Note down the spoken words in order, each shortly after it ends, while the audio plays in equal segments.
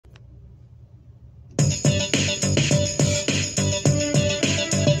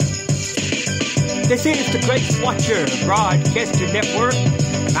This is the Grace Watcher Broadcasting Network.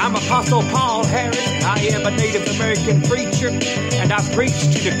 I'm Apostle Paul Harris, and I am a Native American preacher, and I preach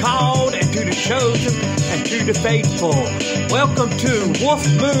to the called and to the chosen and to the faithful. Welcome to Wolf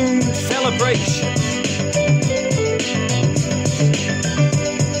Moon Celebration.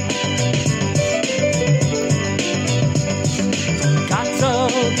 God so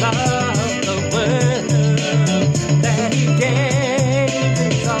loved the world that He gave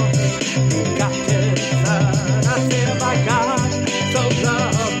His only begotten Son. I said, my God so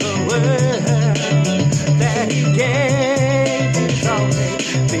loved the world that He gave His only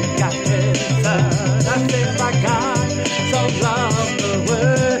begotten Son. I said, my God so loved the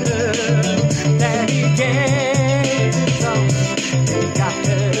world that He gave His only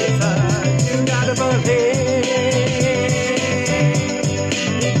begotten Son. You gotta believe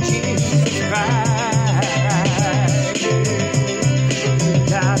in Jesus Christ. You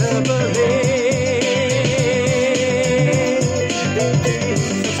gotta believe in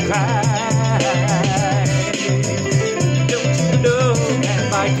Jesus Christ. Don't you know that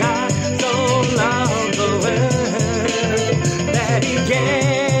my God so loved the world that He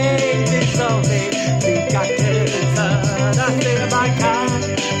gave His only begotten Son? I said, my God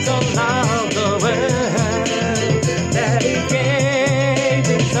so loved the world that He gave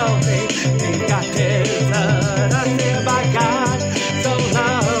His only begotten Son. I said, my God so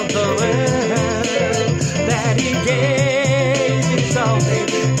loved the world that He gave His only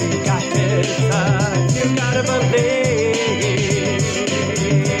begotten Son. You gotta believe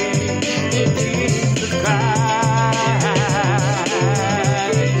in Jesus Christ.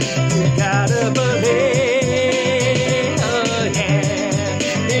 You gotta believe, oh yeah,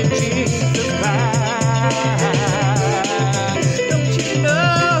 in Jesus Christ. Don't you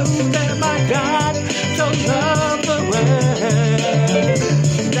know that my God so loved the world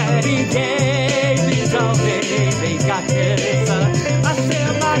that He gave His only begotten Son? I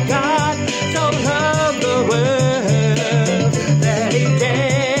said, my God so loved the world that He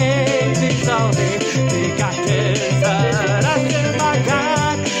gave His only begotten Son. I said, my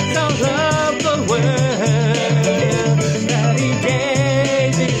God so loved the world that He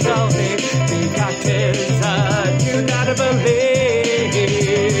gave His only begotten Son. You gotta believe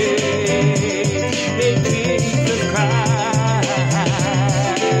in Jesus Christ.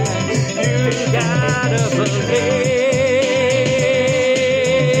 You gotta believe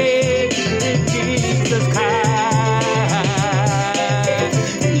in Jesus Christ.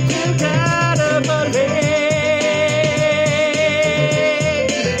 You gotta believe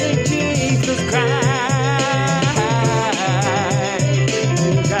in Jesus Christ.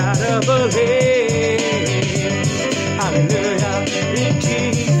 You gotta believe, hallelujah, in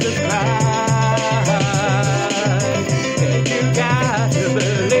Jesus Christ. And you gotta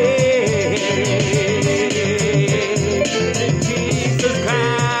believe in Jesus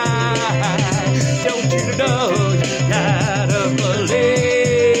Christ. Don't you know you gotta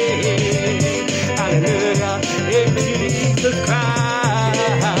believe, hallelujah, in Jesus Christ.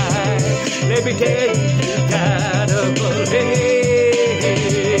 Let me tell you, you gotta believe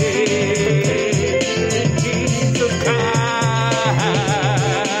in Jesus Christ.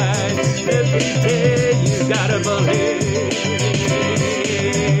 Let me tell you, you gotta believe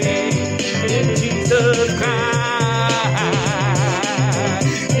in Jesus Christ.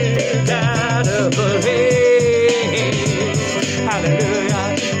 You gotta believe, hallelujah,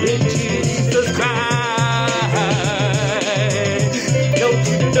 in Jesus Christ. Don't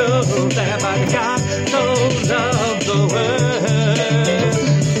you know that my God so loved the world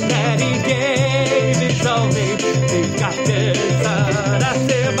that He gave His only begotten Son? I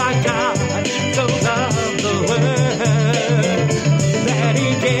said, my God so loved the world that He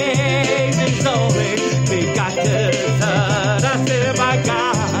gave His only begotten Son. I said, my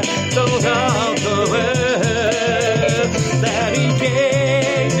God so loved the world that He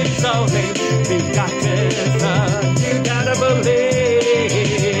gave His only begotten Son. You gotta believe,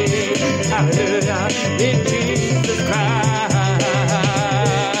 hallelujah, in Jesus Christ.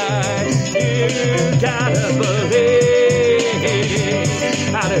 You gotta believe,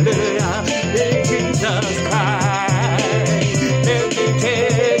 hallelujah, in Jesus Christ. Let me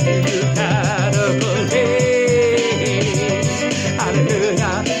tell you, you gotta believe,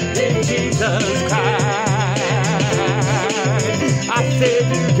 hallelujah, in Jesus Christ. I said,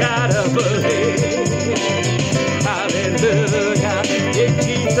 you gotta believe, hallelujah, in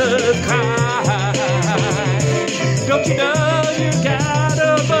Jesus Christ. Don't you know you gotta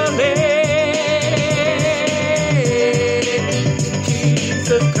believe in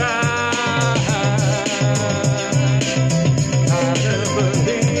Jesus Christ? Gotta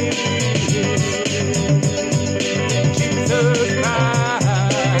believe.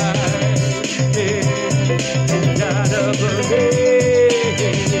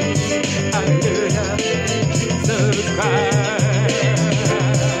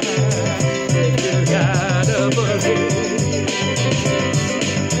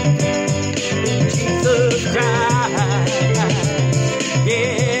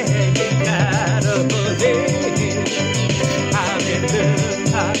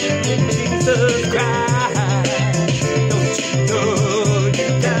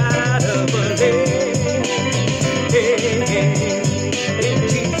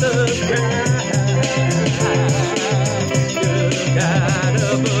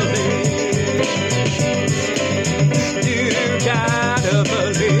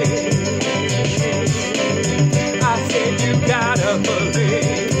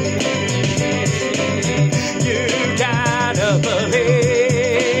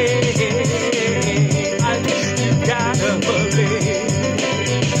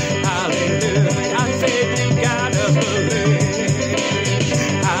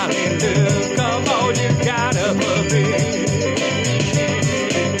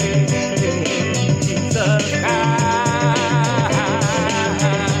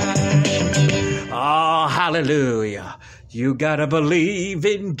 You gotta believe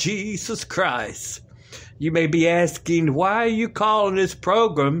in Jesus Christ. You may be asking, why are you calling this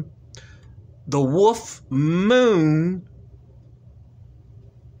program the Wolf Moon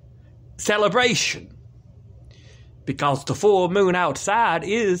Celebration? Because the full moon outside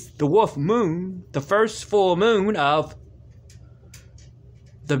is the Wolf Moon, the first full moon of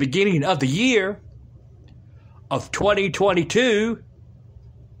the beginning of the year of 2022.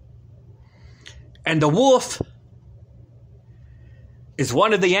 And the wolf is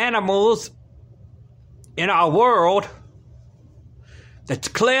one of the animals in our world that's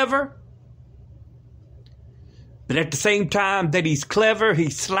clever, but at the same time that he's clever,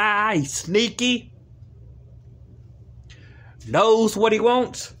 he's sly, he's sneaky, knows what he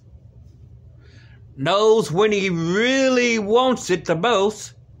wants, knows when he really wants it the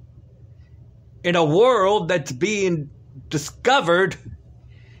most, in a world that's being discovered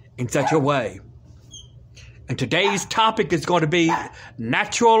in such a way. And today's topic is going to be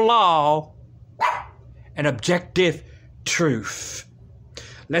natural law and objective truth.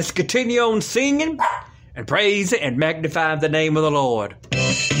 Let's continue on singing and praise and magnify the name of the Lord.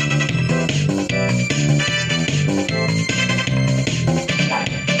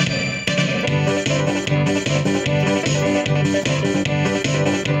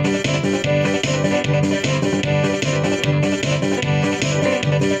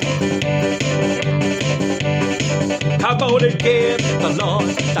 Come on and give the Lord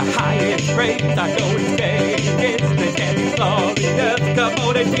the highest praise. I know He's greatest and He's glorious. Come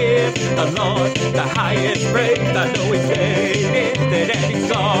on and give the Lord the highest praise. I know He's greatest and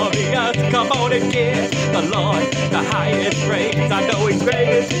He's glorious. Come on and give the Lord the highest praise. I know He's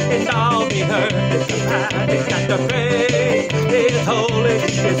greatest in all the earth. It's got to praise His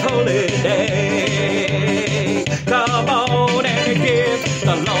holy name. Come on and give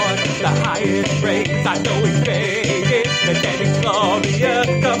the Lord the highest praise. I know He's greatest and He's glorious.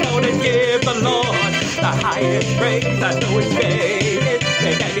 Come on and give the Lord the highest praise. I know He's greatest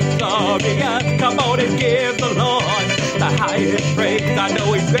and He's glorious. Come on and give the Lord the highest praise. I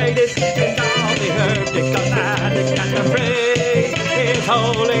know He's greatest in all the earth. Because I just got to praise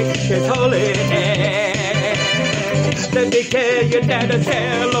His holy name. Let me tell you that to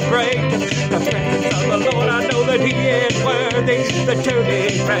celebrate the presence of the Lord. I know that He is worthy to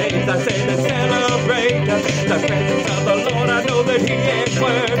be praised. I say to celebrate the presence of the Lord. I know that He is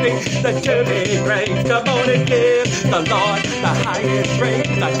worthy to be praised. Come on and give the Lord the highest praise.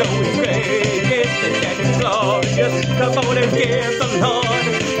 I know He's greatest and He's glorious. Come on and give the Lord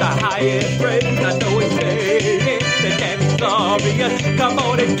the highest praise. I know He's greatest and He's glorious. Come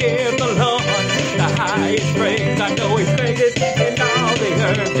on and give the Lord the highest praise. I know He's greatest in all the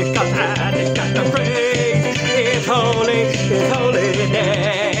earth. Because I just got to praise His holy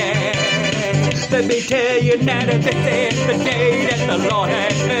name. Let me tell you now that this is the day that the Lord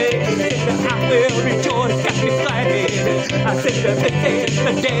has made. I will rejoice, got me glad in it. I said that this is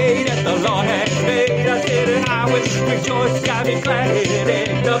the day that the Lord has made. I said that I will rejoice, got me glad in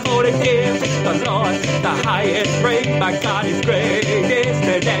it. Come on and give the Lord the highest praise. My God is greatest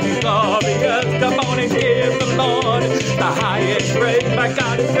and He's glorious. Come on and give the Lord the highest praise. My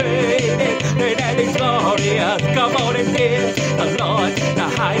God is greatest and He's glorious. Come on and give the Lord the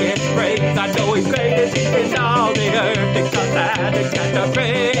highest praise. I know He's greatest in all the earth. Because I just got to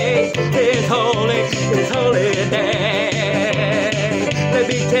praise His holy name. Let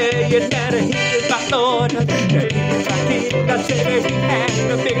me tell you now that He is my Lord, that He is my King. I said that He has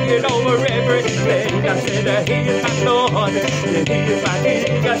dominion over everything. I said that He is my Lord, that He is my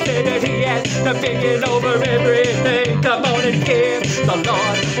King. I said that He has dominion over everything. Come on and give the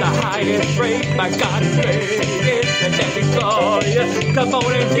Lord the highest praise. My God is greatest and He's glorious. Come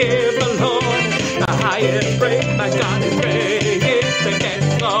on and give the Lord the highest praise. My God is greatest and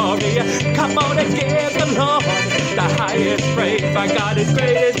He's glorious. Come on and give the Lord the highest praise. My God is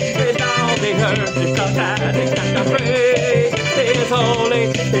greatest in all the earth. Because I just got to praise His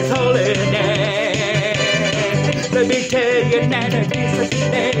holy name. Let me tell you now that this is the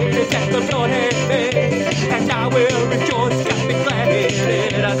day that the Lord has made. And I will rejoice, got me glad in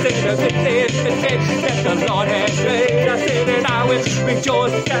it. I said that this is the day that the Lord has made. I said that I will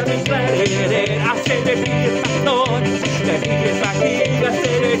rejoice, got me glad in it. I said that He is my Lord, that He is my King. I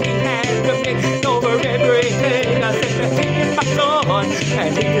said that He has dominion over everything. I said that He is my Lord,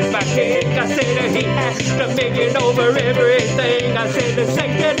 and He is my King. I said that He has dominion over everything. I said that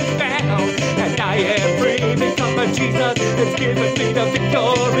Satan is bound, and I am free. Because Jesus has given me the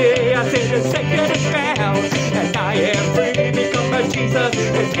victory. I said that Satan is bound, and I am free. Because Jesus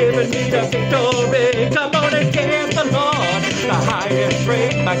has given me the victory. Come on and give the Lord the highest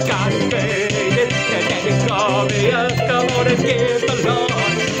praise. My God is great, and He's glorious. Come on and give the Lord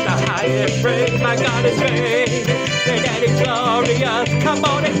the highest praise. My God is great, that is glorious. Come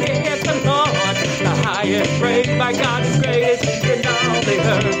on and give the Lord the highest praise. My God is greatest in all the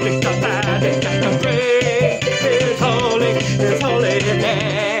earth. Lift up that and got the praise. His holy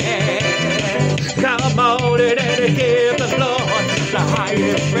name. Come on and give the Lord the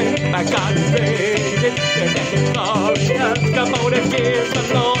highest praise. My God is great, that is glorious. Come on and give the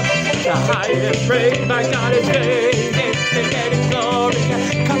Lord the highest praise. My God is great, that is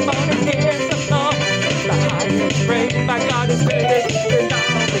glorious. Come on and give the Lord the highest praise. My God is great in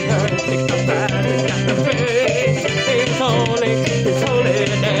all the earth. Lift up that and got the praise. His holy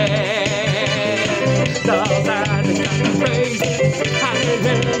name. Cause I got to praise Him.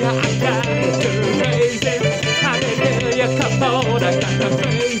 Hallelujah, I got to praise Him. Hallelujah, come on, I got to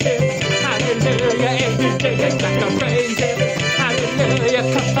praise Him. Hallelujah, every day I got to praise Him. Hallelujah,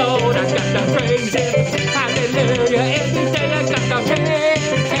 come on, I got to praise Him. Hallelujah, every day I got to praise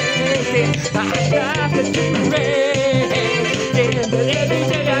Him. I got to praise Him. Every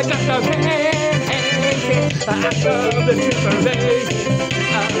day I got to praise Him. I love the praise Him.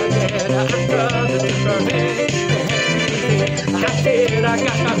 I love the praise Him. I said I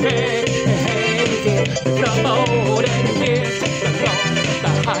got to praise Him. Come on and give the Lord the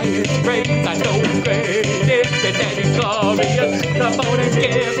highest praise. I know it's great, that is glorious. Come on and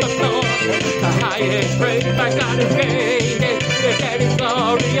give the Lord the highest praise. My God is great, that is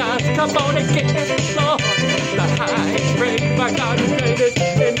glorious. Come on and give the Lord the highest praise. My God is greatest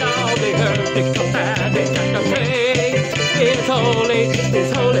in all the earth. It's so bad, it's got to praise His holy name.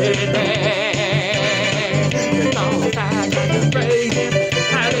 It's all I got to praise Him.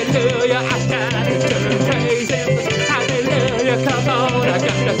 Hallelujah, I got to praise Him. Hallelujah, come on, I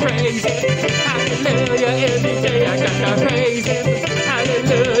got to praise Him. Hallelujah, every day I got to praise Him.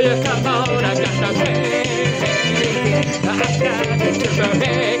 Hallelujah, come on, I got to praise Him. I got to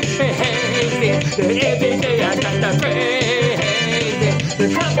praise Him. Every day I got to praise Him.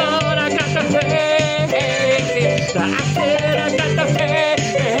 Come on, I got to praise Him. I said I got to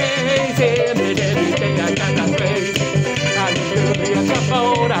praise Him. And every day I got to praise Him. Hallelujah, come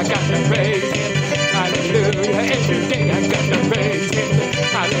on, I got to praise Him. Hallelujah, every day I got to praise Him.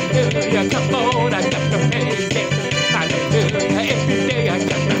 Hallelujah, come on, I got to praise Him. Hallelujah, every day I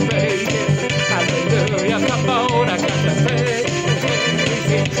got to praise Him. Hallelujah, come on, I got to praise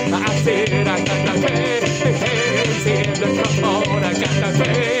Him. I said I got to praise Him. Come on, I got to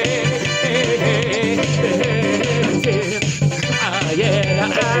praise Him. Yeah, I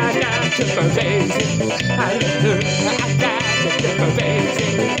got to praise Him. Hallelujah, I got to praise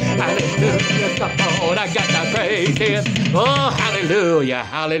Him. Hallelujah, come on, I got to praise Him. Oh, hallelujah,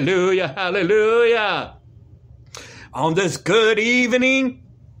 hallelujah, hallelujah. On this good evening,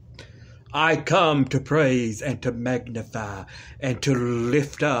 I come to praise and to magnify and to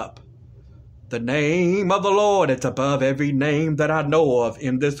lift up the name of the Lord. It's above every name that I know of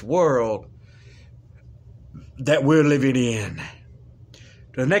in this world that we're living in.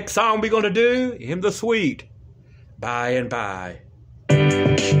 The next song we're going to do, In the Sweet, By and By.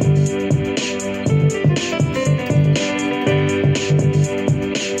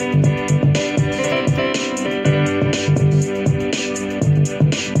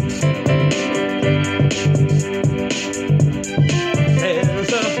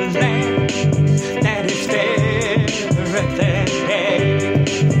 There's a land that is fairer than day,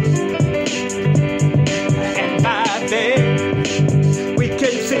 and by faith we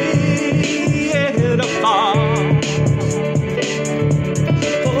can see it afar.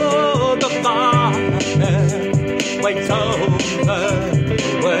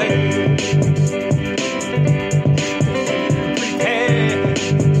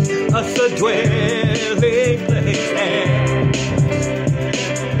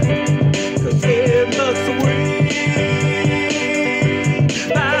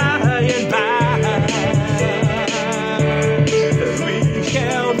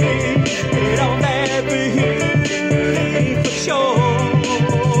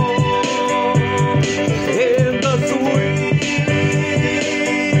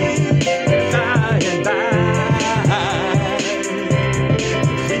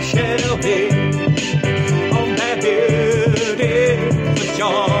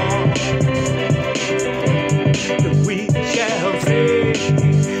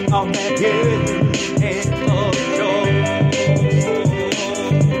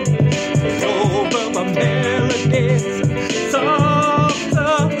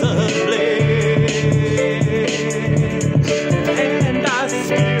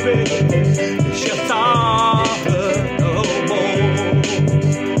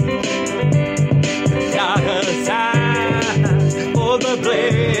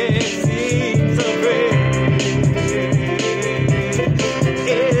 blessings of grace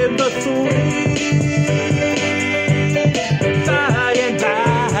in the sweet by and by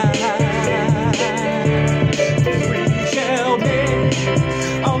we shall meet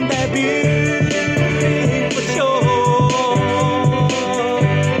on that beautiful shore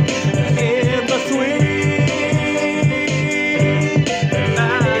in the sweet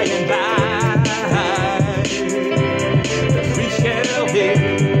by and by we shall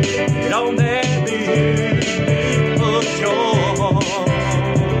meet on that beautiful shore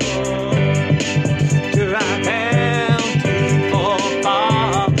to our bountiful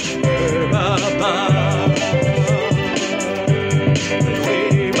Father above.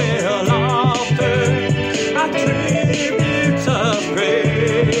 We will offer our tributes of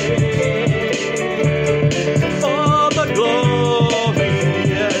praise for the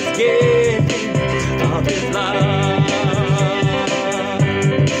glorious gift of His love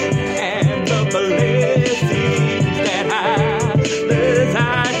and the blessings that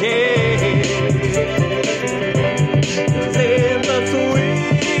reside in the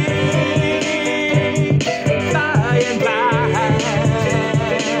sweet by and by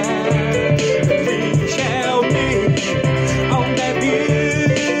we shall meet on that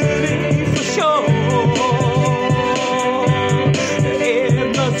beautiful shore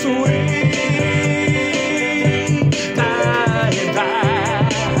in the sweet by and by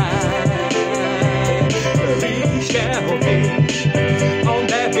we shall meet on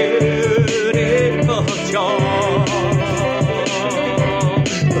that beautiful shore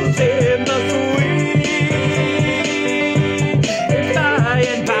in the sweet by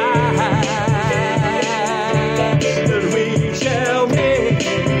and by we shall meet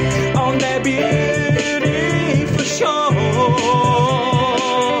on that beautiful shore.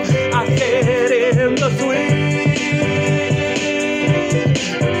 I said in the sweet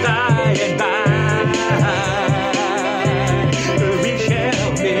by and by we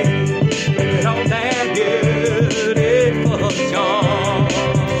shall meet on that beautiful shore.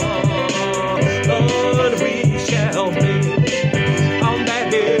 Lord, we shall meet on that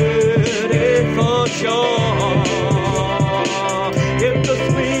beautiful shore in the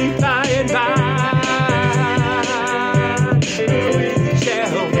sweet by and by. We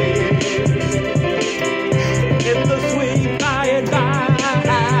shall meet in the sweet by and by.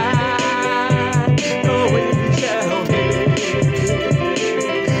 Oh, we shall meet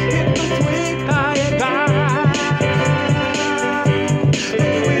in the sweet by and by.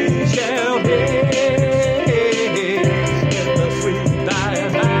 We shall meet in the sweet by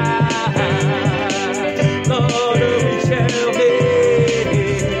and by. Lord, we shall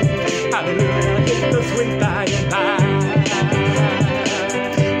meet, hallelujah, in the sweet by and by.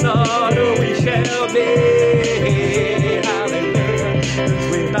 Lord, we shall meet, hallelujah, the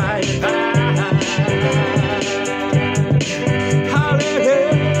sweet by and by.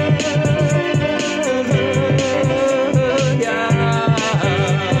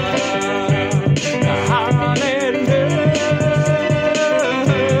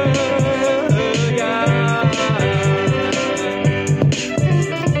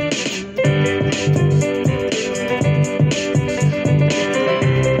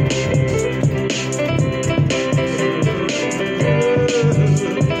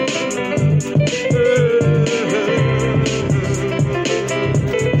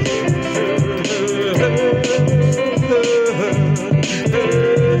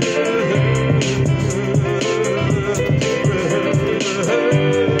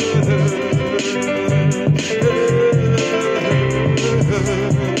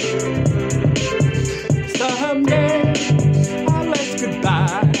 Someday our last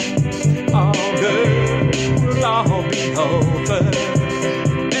goodbye, all good will all be over,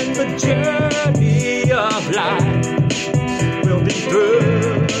 and the journey of life will be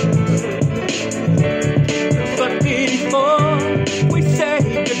through. But before we say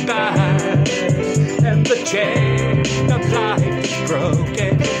goodbye and the chain of life is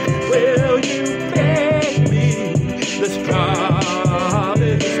broken, will you make me this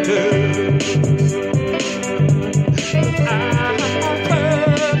promise too? I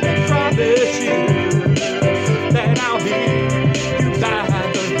firmly promise you that I'll meet you by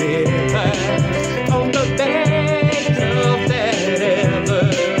the river on the banks of that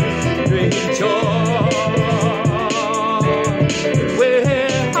evergreen shore,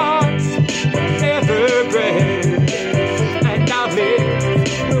 where hearts never break.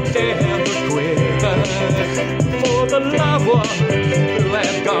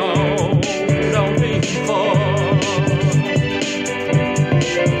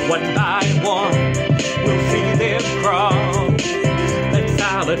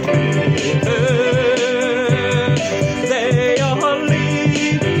 scarlet river. They are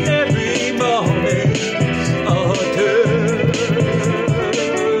leaving every morning or two.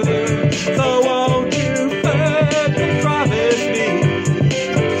 So won't you firmly promise me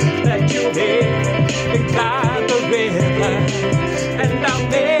that you'll make me climb the river, and I'll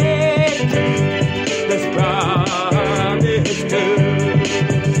make you this promise too.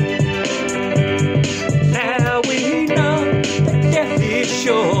 Now we know that death is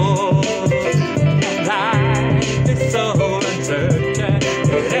sure, and life is so uncertain,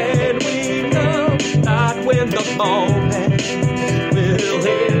 and we know not when the moment will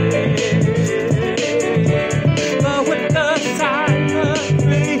end. But when the silent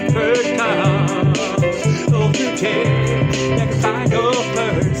reaper comes, oh, you take that final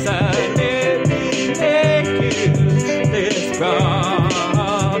person, let me make you this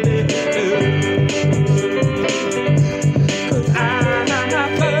promise too. 'Cause I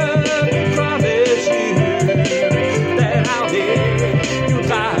firmly promise you that I'll meet you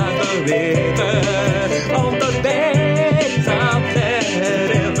by the river, on the banks of that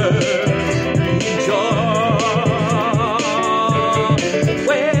evergreen shore,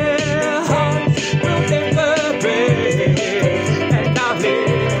 where hearts will never break, and our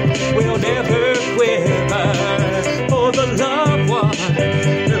lips will never quiver, for the loved one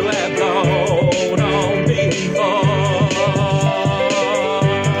who have gone on before.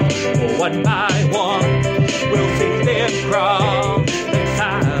 One by one, we'll see them cross the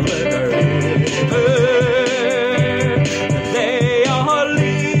silent river. They are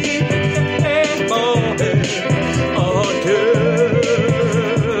leaving every morning or two.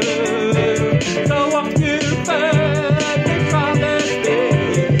 So won't you firmly promise me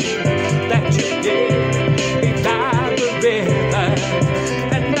that you give me by the river,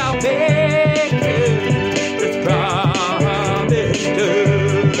 and I'll make you this promise too.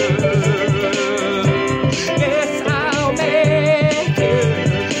 Yes, I'll make you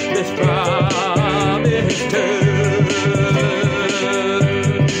this promise too.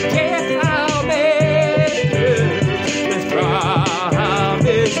 Yes, I'll make you this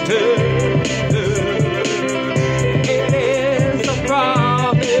promise too. It is a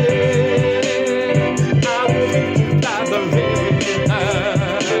promise. I will meet you by the river.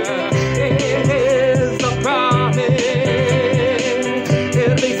 It is a promise.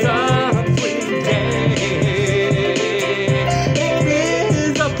 It'll be some sweet day. It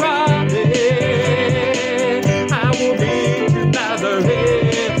is a promise. I will meet you by the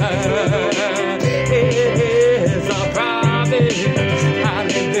river. It is a promise.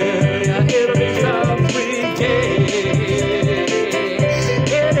 Hallelujah. It'll be some sweet day.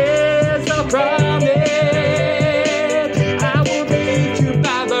 It is a promise. I will meet you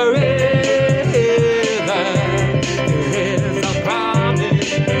by the river. It is a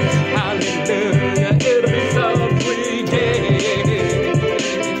promise. Hallelujah. It'll be some sweet day.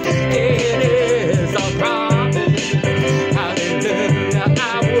 It is a promise. Hallelujah.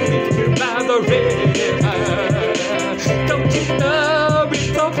 I will meet you by the river. Don't you know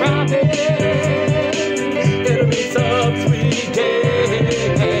it's a promise? It'll be some sweet day.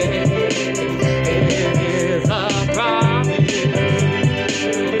 It is a promise.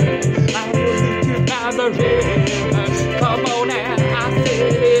 I will meet you by the river. Come on now, I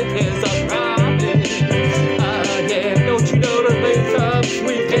said it is a promise. Yeah, don't you know it'll be some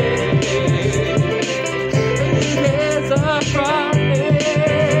sweet day? It is a promise.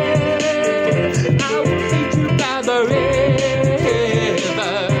 I will meet you by the river.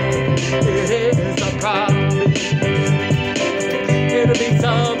 It is a promise. It'll be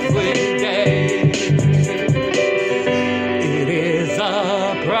some sweet day. It is a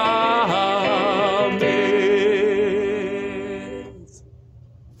promise.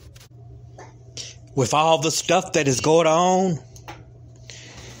 With all the stuff that is going on,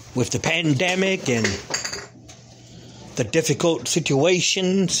 with the pandemic and the difficult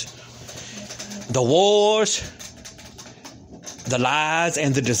situations, the wars, the lies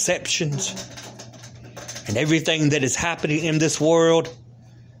and the deceptions, and everything that is happening in this world,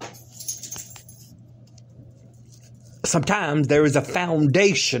 sometimes there is a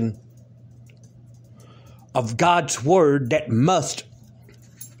foundation of God's word that must,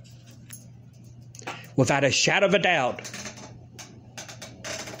 without a shadow of a doubt,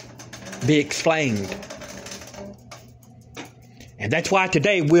 be explained. And that's why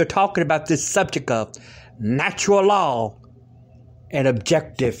today we're talking about this subject of natural law and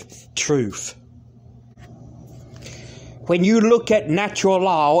objective truth. When you look at natural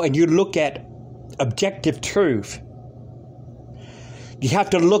law and you look at objective truth, you have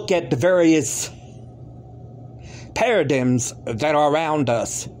to look at the various paradigms that are around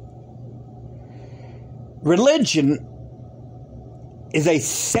us. Religion is a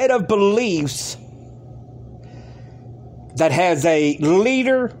set of beliefs that has a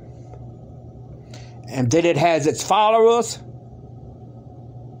leader, and then it has its followers.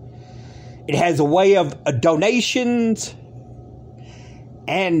 It has a way of donations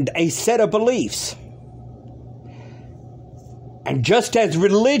and a set of beliefs. And just as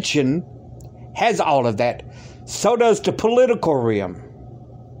religion has all of that, so does the political realm.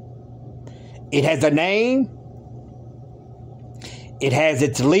 It has a name, it has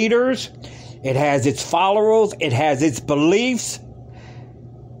its leaders, it has its followers, it has its beliefs,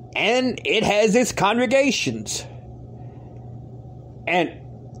 and it has its congregations. And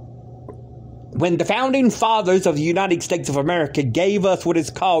when the founding fathers of the United States of America gave us what is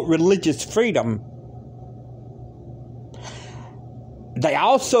called religious freedom, they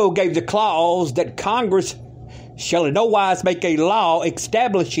also gave the clause that Congress shall in no wise make a law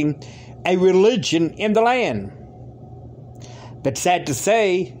establishing a religion in the land. But sad to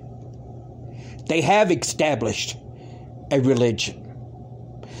say, they have established a religion.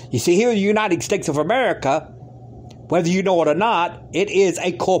 You see, here in the United States of America, whether you know it or not, it is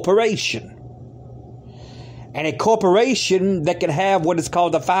a corporation. And a corporation that can have what is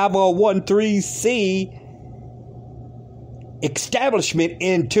called the 501(c) establishment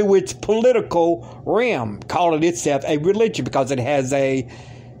into its political realm, calling itself a religion because it has a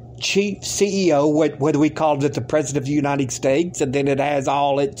chief CEO, whether we call it the President of the United States, and then it has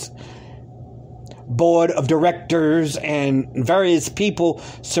all its board of directors and various people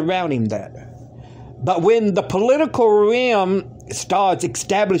surrounding that. But when the political realm starts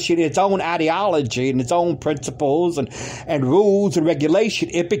establishing its own ideology and its own principles and rules and regulation,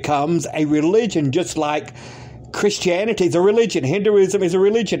 it becomes a religion, just like Christianity is a religion, Hinduism is a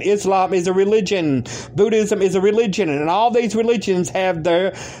religion, Islam is a religion, Buddhism is a religion, and all these religions have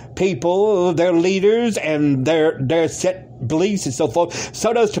their people, their leaders, and their set beliefs and so forth.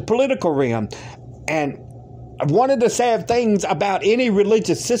 So does the political realm. And one of the sad things about any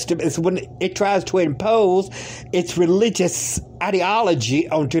religious system is when it tries to impose its religious ideology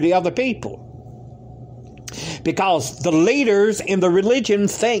onto the other people. Because the leaders in the religion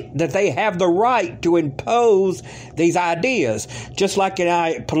think that they have the right to impose these ideas. Just like in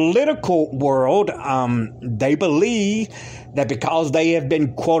our political world, they believe that because they have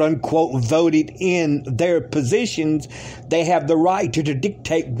been, quote unquote, voted in their positions, they have the right to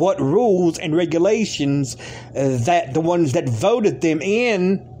dictate what rules and regulations that the ones that voted them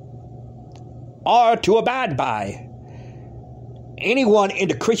in are to abide by. Anyone in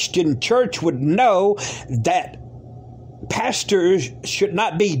the Christian church would know that pastors should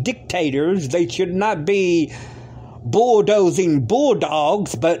not be dictators. They should not be bulldozing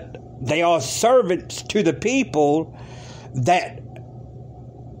bulldogs, but they are servants to the people that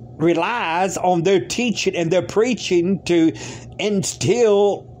relies on their teaching and their preaching to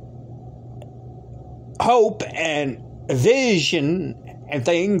instill hope and vision and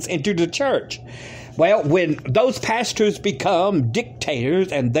things into the church. Well, when those pastors become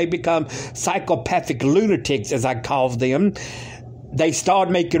dictators and they become psychopathic lunatics, as I call them, they start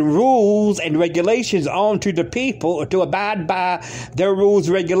making rules and regulations onto the people to abide by their rules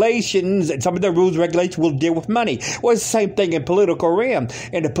and regulations, and some of their rules and regulations will deal with money. Well, it's the same thing in political realm.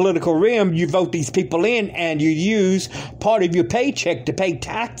 In the political realm, you vote these people in and you use part of your paycheck to pay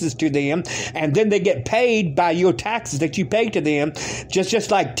taxes to them, and then they get paid by your taxes that you pay to them,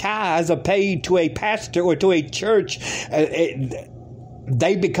 just like tithes are paid to a pastor or to a church.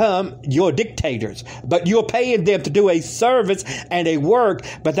 They become your dictators, but you're paying them to do a service and a work,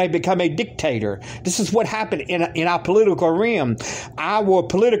 but they become a dictator. This is what happened in our political realm. Our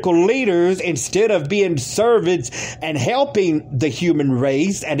political leaders, instead of being servants and helping the human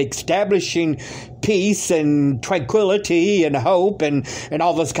race and establishing peace and tranquility and hope and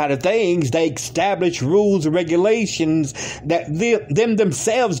all those kind of things, they establish rules and regulations that them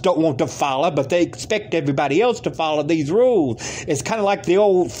themselves don't want to follow, but they expect everybody else to follow these rules. It's kind of like the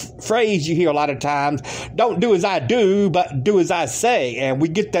old phrase you hear a lot of times, don't do as I do, but do as I say. And we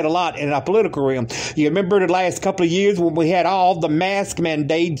get that a lot in our political realm. You remember the last couple of years when we had all the mask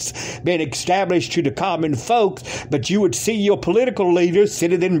mandates being established to the common folks, but you would see your political leaders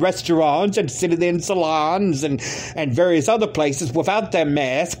sitting in restaurants and sitting in salons and various other places without their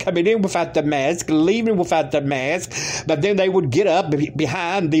mask, coming in without the mask, leaving without the mask, but then they would get up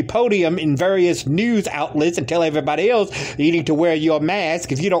behind the podium in various news outlets and tell everybody else, you need to wear your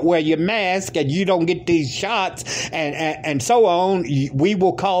mask. If you don't wear your mask and you don't get these shots and so on, we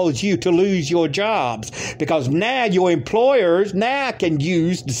will cause you to lose your jobs. Because now your employers now can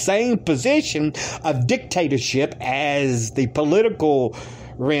use the same position of dictatorship as the political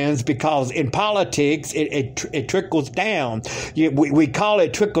realms, because in politics it trickles down. We call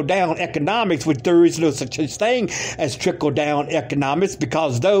it trickle down economics, which there is no such thing as trickle down economics,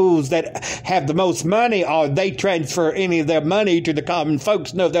 because those that have the most money, are they transfer any of their money to the common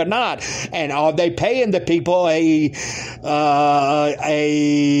folks? No, they're not. And are they paying the people a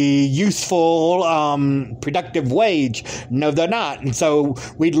useful, productive wage? No, they're not. And so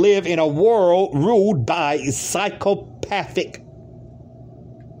we live in a world ruled by psychopathic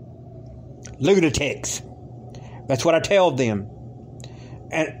lunatics. That's what I tell them.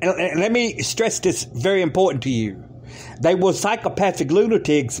 And let me stress this, very important to you. They were psychopathic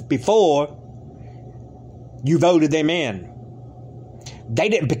lunatics before you voted them in. They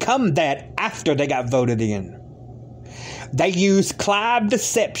didn't become that after they got voted in. They used Clive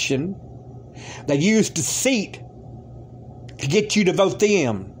deception. They used deceit to get you to vote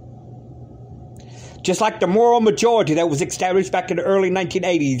them. Just like the moral majority that was established back in the early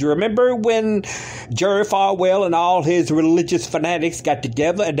 1980s. You remember when Jerry Falwell and all his religious fanatics got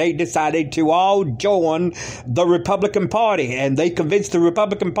together and they decided to all join the Republican Party, and they convinced the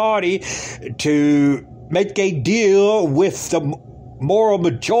Republican Party to make a deal with the moral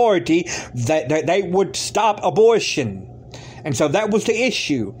majority that they would stop abortion. And so that was the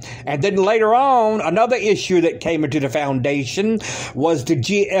issue. And then later on, another issue that came into the foundation was the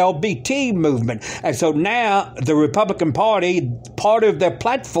GLBT movement. And so now the Republican Party, part of their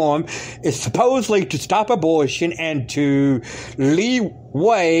platform is supposedly to stop abortion and to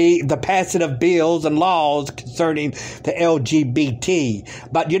leeway the passing of bills and laws concerning the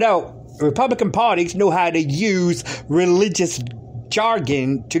LGBT. But you know, Republican parties know how to use religious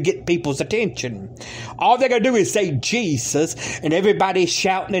jargon to get people's attention. All they're going to do is say Jesus, and everybody's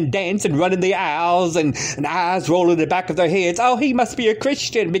shouting and dancing, running the aisles, and eyes rolling the back of their heads. Oh, he must be a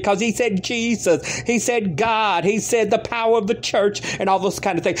Christian because he said Jesus, he said God, he said the power of the church, and all those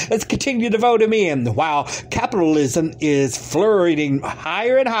kind of things. Let's continue to vote him in. While capitalism is flourishing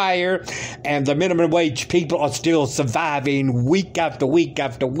higher and higher, and the minimum wage people are still surviving week after week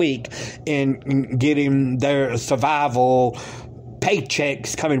after week in getting their survival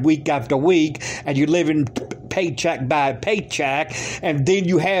paychecks coming week after week, and you're living paycheck by paycheck. And then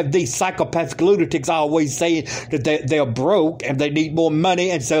you have these psychopathic lunatics always saying that they're broke and they need more money,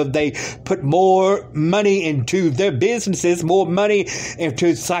 and so they put more money into their businesses, more money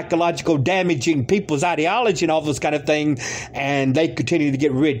into psychological damaging people's ideology and all those kind of things, and they continue to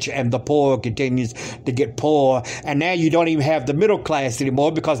get rich and the poor continues to get poor. And now you don't even have the middle class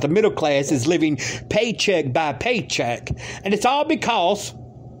anymore, because the middle class is living paycheck by paycheck. And it's all because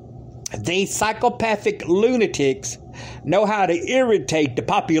these psychopathic lunatics know how to irritate the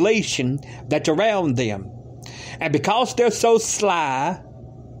population that's around them. And because they're so sly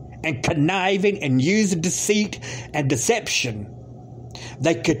and conniving and use deceit and deception,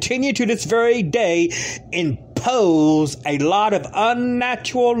 they continue to this very day impose a lot of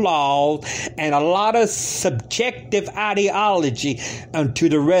unnatural laws and a lot of subjective ideology onto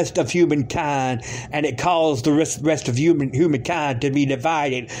the rest of humankind, and it caused the rest of humankind to be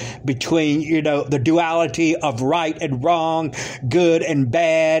divided between, you know, the duality of right and wrong, good and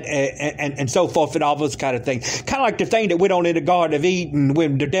bad, and so forth, and all those kind of things. Kind of like the thing that went on in the Garden of Eden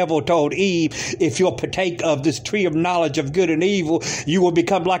when the devil told Eve, if you'll partake of this tree of knowledge of good and evil, you will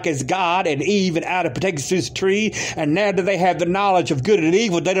become like as God. And Eve and Adam partakes this tree, and now that they have the knowledge of good and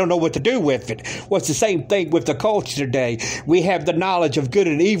evil, they don't know what to do with it. Well, it's the same thing with the culture today. We have the knowledge of good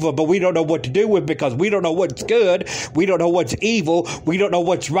and evil, but we don't know what to do with it, because we don't know what's good, we don't know what's evil, we don't know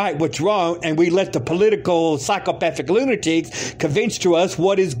what's right, what's wrong, and we let the political psychopathic lunatics convince to us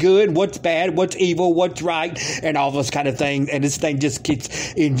what is good, what's bad, what's evil, what's right, and all those kind of things. And this thing just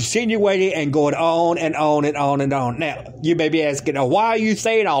keeps insinuating and going on and on and on and on. Now, you may be asking, why are you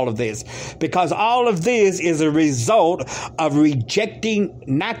saying all of this? Because all of this is a result of rejecting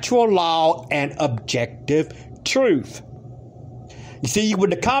natural law and objective truth. You see,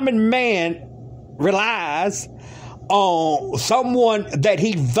 when the common man relies on someone that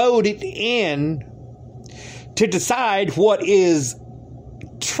he voted in to decide what is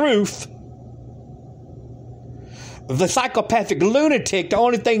truth, the psychopathic lunatic, the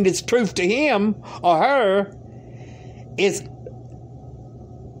only thing that's truth to him or her is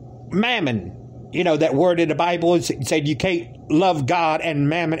mammon. You know, that word in the Bible said you can't love God and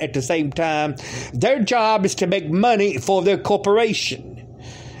mammon at the same time. Their job is to make money for their corporation.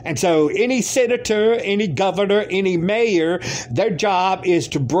 And so any senator, any governor, any mayor, their job is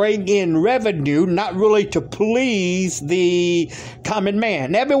to bring in revenue, not really to please the common man.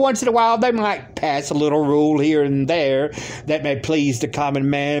 And every once in a while, they might pass a little rule here and there that may please the common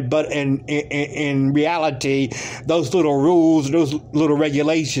man. But in reality, those little rules, those little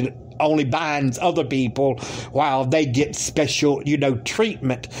regulations only binds other people while they get special,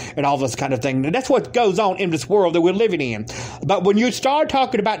 treatment and all this kind of thing. And that's what goes on in this world that we're living in. But when you start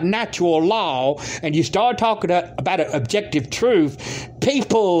talking about natural law and you start talking about objective truth,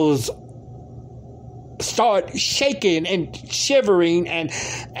 people's start shaking and shivering and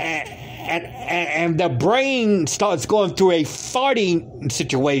the brain starts going through a farting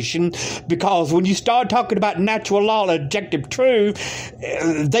situation, because when you start talking about natural law and objective truth,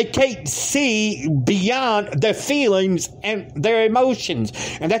 they can't see beyond their feelings and their emotions.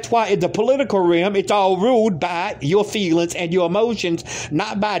 And that's why in the political realm, it's all ruled by your feelings and your emotions,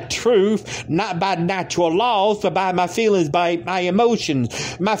 not by truth, not by natural laws, but by my feelings, by my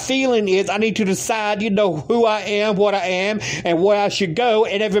emotions. My feeling is I need to decide, who I am, what I am, and where I should go,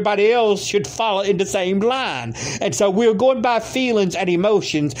 and everybody else should follow in the same line. And so we're going by feelings and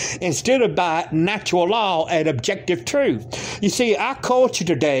emotions instead of by natural law and objective truth. You see, our culture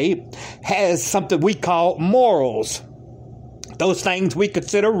today has something we call morals. Those things we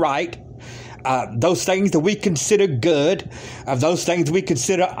consider right, those things that we consider good, those things we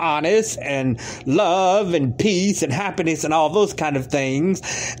consider honest and love and peace and happiness and all those kind of things.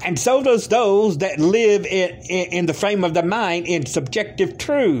 And so does those that live in the frame of the mind in subjective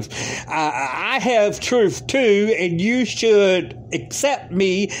truth. I have truth too, and you should accept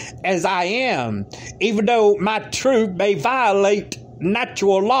me as I am, even though my truth may violate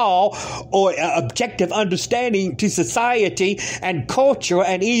natural law or objective understanding to society and culture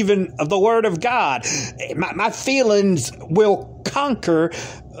and even the Word of God. My feelings will conquer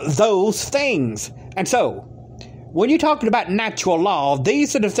those things. And so, when you're talking about natural law,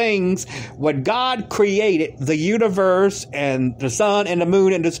 these are the things when God created the universe and the sun and the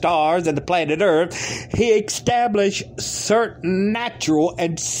moon and the stars and the planet Earth, He established certain natural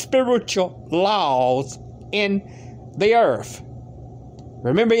and spiritual laws in the earth.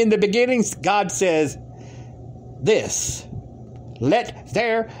 Remember, in the beginning, God says this: let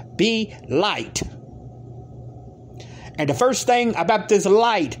there be light. And the first thing about this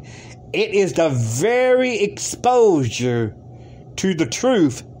light, it is the very exposure to the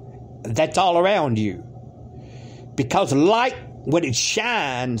truth that's all around you. Because light, when it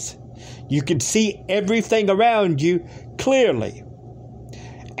shines, you can see everything around you clearly.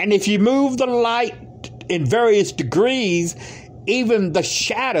 And if you move the light in various degrees, even the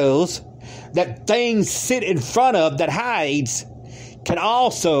shadows that things sit in front of that hides can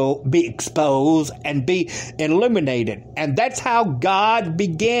also be exposed and be illuminated. And that's how God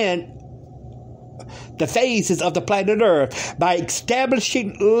began the phases of the planet Earth, by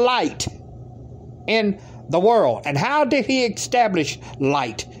establishing light in the world. And how did He establish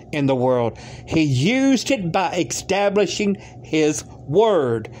light in the world? He used it by establishing His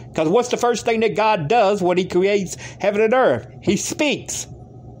Word. Because what's the first thing that God does when He creates heaven and earth? He speaks.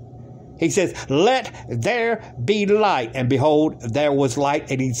 He says, let there be light. And behold, there was light,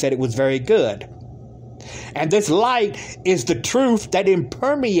 and He said it was very good. And this light is the truth that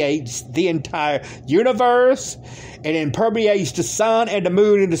impermeates the entire universe. It impermeates the sun and the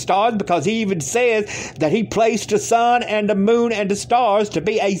moon and the stars, because He even says that He placed the sun and the moon and the stars to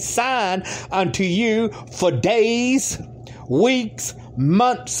be a sign unto you for days, weeks,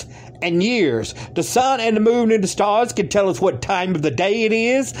 months, and years. The sun and the moon and the stars can tell us what time of the day it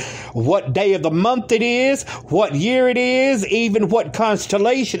is, what day of the month it is, what year it is, even what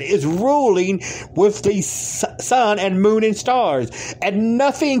constellation is ruling with the sun and moon and stars. And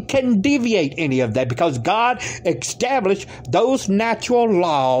nothing can deviate any of that, because God established those natural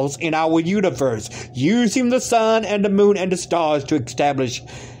laws in our universe, using the sun and the moon and the stars to establish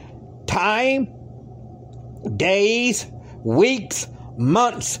time, days, weeks,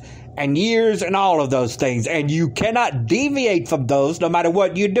 months, and years, and all of those things. And you cannot deviate from those no matter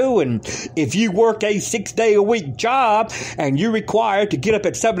what you're doing. If you work a 6-day-a-week job and you're required to get up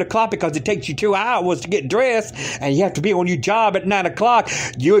at 7 o'clock because it takes you 2 hours to get dressed, and you have to be on your job at 9 o'clock,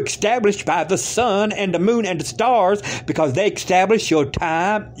 you're established by the sun and the moon and the stars, because they establish your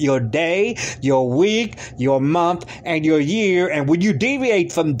time, your day, your week, your month, and your year. And when you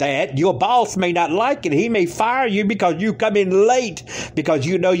deviate from that, your boss may not like it. He may fire you because you come in late, because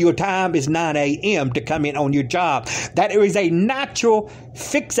you know your time is 9 a.m. to come in on your job. That is a natural,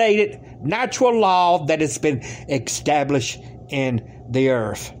 fixated, natural law that has been established in the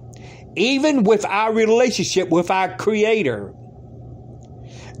earth. Even with our relationship with our Creator,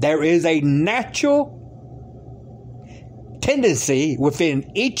 There is a natural tendency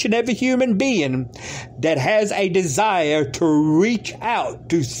within each and every human being that has a desire to reach out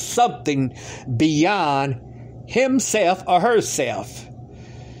to something beyond himself or herself.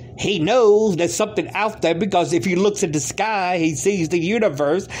 He knows there's something out there because if he looks at the sky, he sees the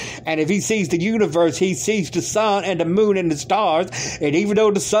universe. And if he sees the universe, he sees the sun and the moon and the stars. And even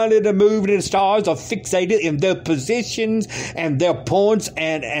though the sun and the moon and the stars are fixated in their positions and their points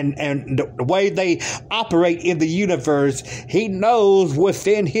and the way they operate in the universe, he knows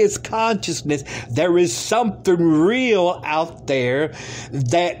within his consciousness there is something real out there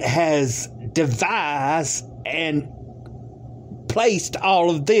that has devised and placed all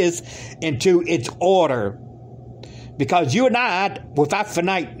of this into its order. Because you and I, with our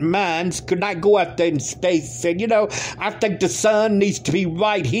finite minds, could not go out there in space and say, I think the sun needs to be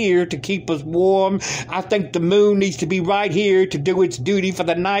right here to keep us warm. I think the moon needs to be right here to do its duty for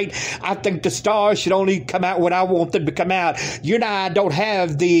the night. I think the stars should only come out when I want them to come out. You and I don't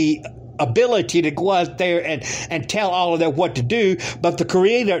have the ability to go out there and tell all of them what to do, but the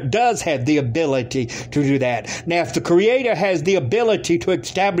Creator does have the ability to do that. Now, if the Creator has the ability to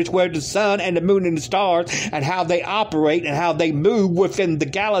establish where the sun and the moon and the stars and how they operate and how they move within the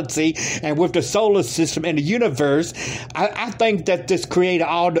galaxy and with the solar system and the universe, I think that this Creator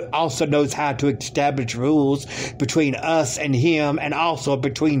also knows how to establish rules between us and Him and also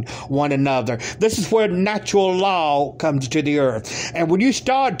between one another. This is where natural law comes to the earth. And when you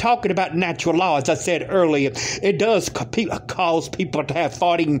start talking about natural law, as I said earlier, it does cause people to have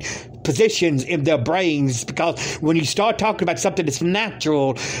faulty positions in their brains, because when you start talking about something that's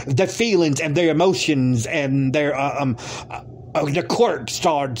natural, their feelings and their emotions and their the court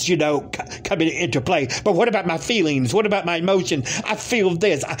starts, coming into play. But what about my feelings? What about my emotions? I feel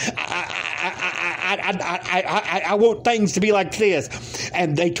this. I want things to be like this.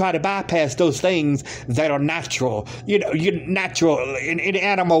 And they try to bypass those things that are natural. Natural in the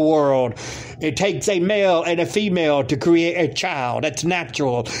animal world. It takes a male and a female to create a child. That's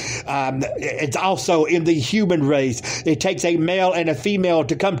natural. It's also in the human race. It takes a male and a female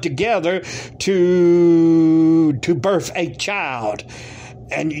to come together to birth a child.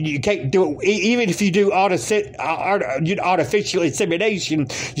 And you can't do it, even if you do artificial insemination,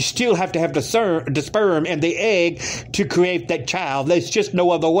 you still have to have the sperm and the egg to create that child. There's just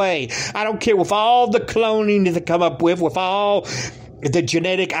no other way. I don't care with all the cloning that they come up with all the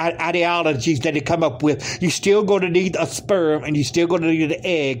genetic ideologies that they come up with, you're still going to need a sperm and you're still going to need an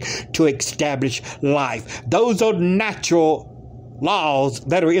egg to establish life. Those are natural laws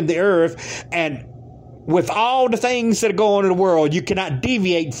that are in the earth, and with all the things that are going on in the world, you cannot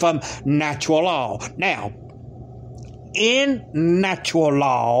deviate from natural law. Now, in natural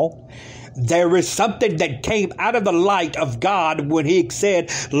law, there is something that came out of the light of God when He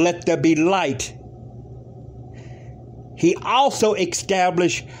said, "Let there be light." He also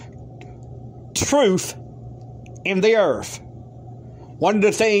established truth in the earth. One of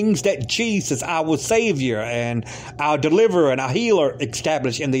the things that Jesus, our Savior and our Deliverer and our Healer,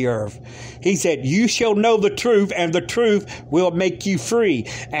 established in the earth. He said, "You shall know the truth, and the truth will make you free."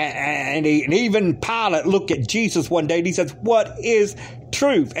 And even Pilate looked at Jesus one day and he says, "What is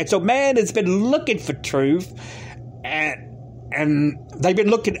truth?" And so man has been looking for truth, and they've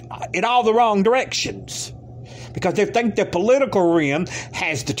been looking in all the wrong directions. Because they think the political realm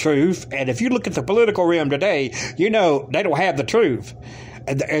has the truth. And if you look at the political realm today, they don't have the truth.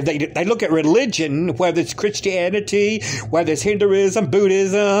 And they look at religion, whether it's Christianity, whether it's Hinduism,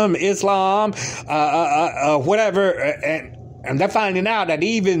 Buddhism, Islam, whatever, and they're finding out that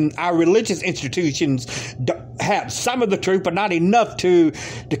even our religious institutions have some of the truth, but not enough to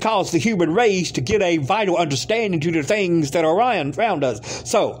cause the human race to get a vital understanding to the things that are around us.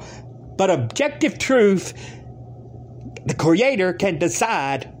 So, but objective truth, the Creator can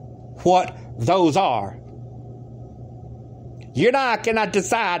decide what those are. You and I cannot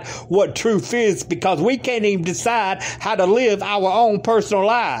decide what truth is, because we can't even decide how to live our own personal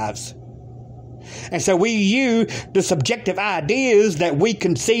lives. And so we use the subjective ideas that we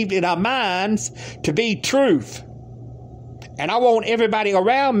conceived in our minds to be truth. And I want everybody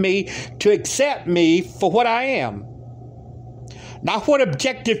around me to accept me for what I am. Not what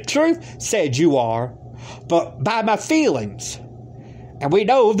objective truth said you are, but by my feelings. And we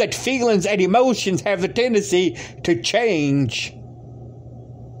know that feelings and emotions have the tendency to change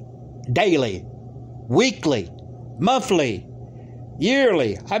daily, weekly, monthly,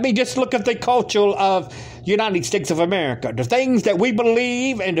 yearly. I mean, just look at the culture of United States of America. The things that we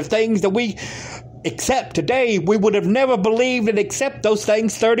believe and the things that we accept today, we would have never believed and accept those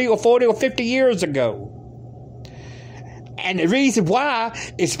things 30 or 40 or 50 years ago. And the reason why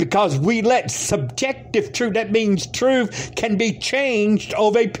is because we let subjective truth, that means truth can be changed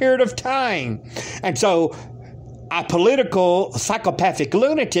over a period of time. And so our political psychopathic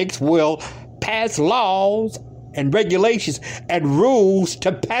lunatics will pass laws and regulations and rules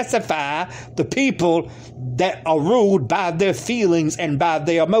to pacify the people that are ruled by their feelings and by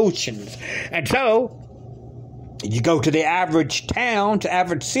their emotions. And so you go to the average town, to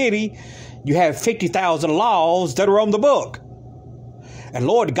average city, you have 50,000 laws that are on the book. And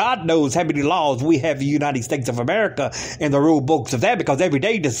Lord God knows how many laws we have in the United States of America in the rule books of that, because every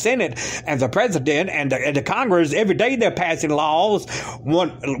day the Senate and the President and the Congress, every day they're passing laws,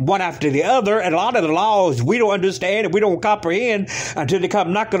 one after the other. And a lot of the laws we don't understand and we don't comprehend until they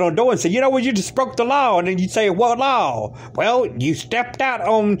come knocking on the door and say, you know what, you just broke the law. And then you say, what law? Well, you stepped out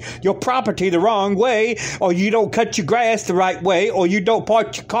on your property the wrong way, or you don't cut your grass the right way, or you don't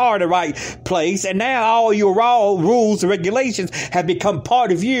park your car the right place. And now all your rules and regulations have become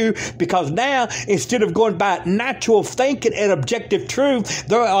part of you, because now instead of going by natural thinking and objective truth,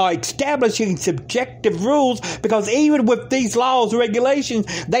 they are establishing subjective rules, because even with these laws and regulations,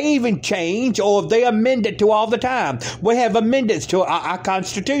 they even change or they amend it to all the time. We have amendments to our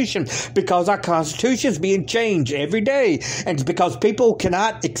Constitution, because our Constitution is being changed every day. And it's because people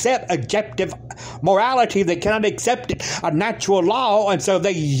cannot accept objective morality. They cannot accept a natural law, and so they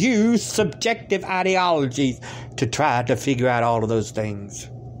use subjective ideologies to try to figure out all of those things.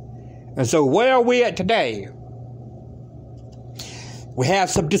 And so where are we at today? We have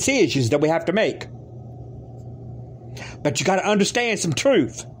some decisions that we have to make. But you got to understand some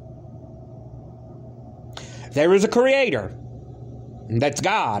truth. There is a creator, and that's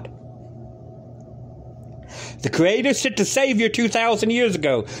God. The creator sent the Savior 2,000 years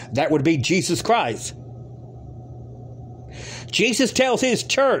ago. That would be Jesus Christ. Jesus tells his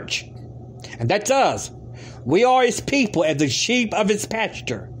church, and that's us, we are his people and the sheep of his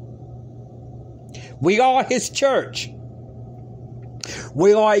pasture. We are his church.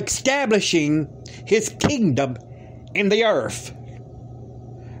 We are establishing his kingdom in the earth.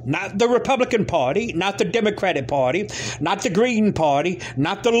 Not the Republican Party, not the Democratic Party, not the Green Party,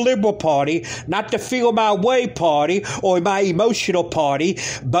 not the Liberal Party, not the Feel My Way Party or my emotional party,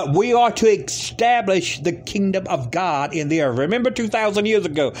 but we are to establish the kingdom of God in the earth. Remember 2,000 years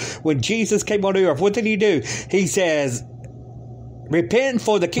ago when Jesus came on the earth, what did he do? He says, repent,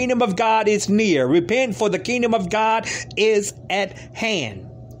 for the kingdom of God is near. Repent, for the kingdom of God is at hand.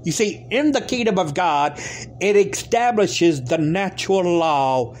 You see, in the kingdom of God, it establishes the natural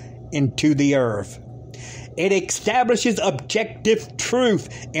law into the earth. It establishes objective truth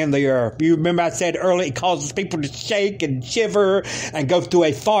in the earth. You remember I said earlier, it causes people to shake and shiver and go through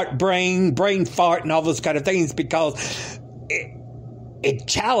a brain fart and all those kind of things, because it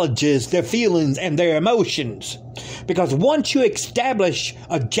challenges their feelings and their emotions. Because once you establish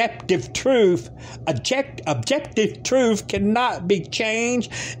objective truth cannot be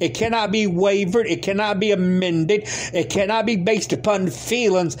changed. It cannot be wavered. It cannot be amended. It cannot be based upon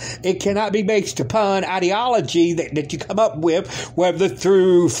feelings. It cannot be based upon ideology that you come up with, whether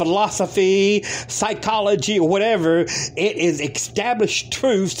through philosophy, psychology, or whatever. It is established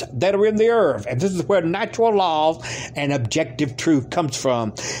truths that are in the earth. And this is where natural laws and objective truth comes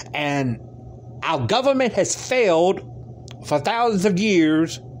from. And our government has failed for thousands of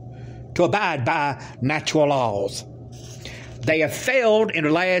years to abide by natural laws. They have failed in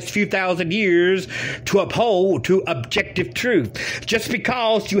the last few thousand years to uphold to objective truth. Just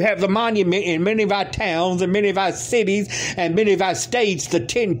because you have the monument in many of our towns and many of our cities and many of our states, the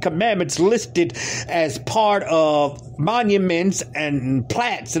 10 Commandments listed as part of monuments and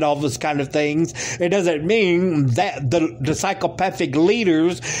plats and all those kind of things, it doesn't mean that the psychopathic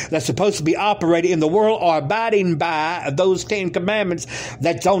leaders that's supposed to be operating in the world are abiding by those 10 Commandments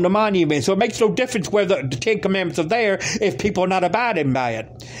that's on the monument. So it makes no difference whether the 10 Commandments are there if people are not abiding by it.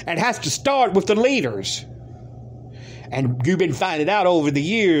 And it has to start with the leaders. And you've been finding out over the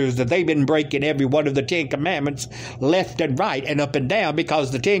years that they've been breaking every one of the 10 Commandments left and right and up and down,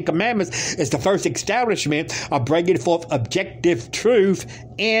 because the 10 Commandments is the first establishment of bringing forth objective truth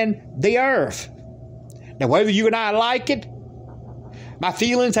in the earth. Now, whether you and I like it, my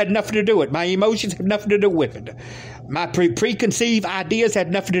feelings had nothing to do with it. My emotions had nothing to do with it. My preconceived ideas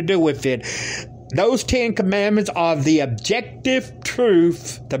had nothing to do with it. Those 10 Commandments are the objective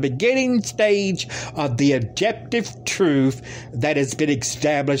truth, the beginning stage of the objective truth that has been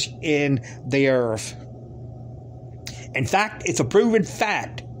established in the earth. In fact, it's a proven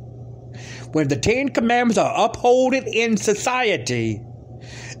fact. When the 10 Commandments are upheld in society,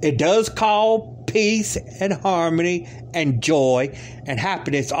 It does call peace and harmony and joy and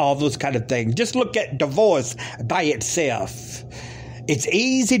happiness, all those kind of things. Just look at divorce by itself. It's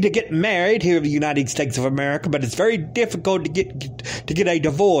easy to get married here in the United States of America, but it's very difficult to get a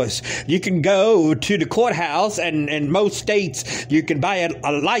divorce. You can go to the courthouse, and in most states, you can buy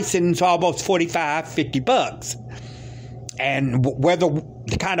a license for almost $45-50. And whether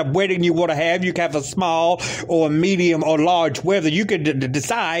the kind of wedding you want to have, you can have a small or a medium or large wedding. You can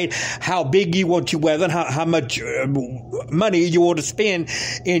decide how big you want your wedding, how much money you want to spend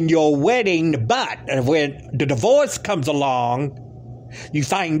in your wedding. But when the divorce comes along, you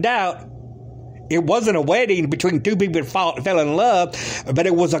find out it wasn't a wedding between two people that fell in love, but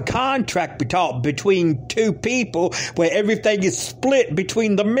it was a contract between two people where everything is split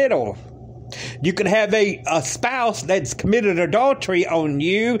between the middle. You can have a spouse that's committed adultery on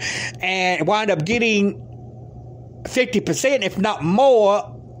you and wind up getting 50%, if not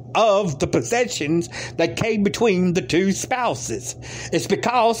more, of the possessions that came between the two spouses. It's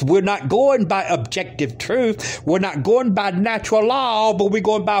because we're not going by objective truth. We're not going by natural law, but we're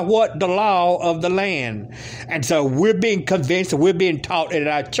going by what? The law of the land. And so we're being convinced, and we're being taught in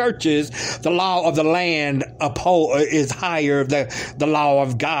our churches, the law of the land is higher than the law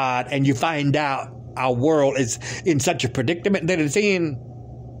of God. And you find out our world is in such a predicament that it's in.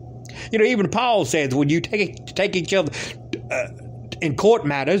 You know, even Paul says, when you take each other in court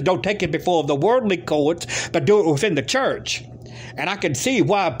matters, don't take it before the worldly courts, but do it within the church. And I can see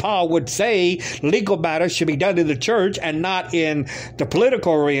why Paul would say legal matters should be done in the church and not in the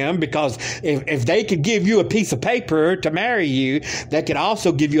political realm, because if they could give you a piece of paper to marry you, they can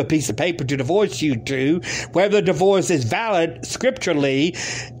also give you a piece of paper to divorce you to. Whether divorce is valid scripturally,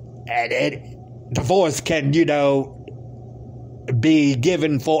 and divorce can, be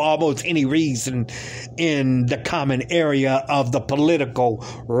given for almost any reason in the common area of the political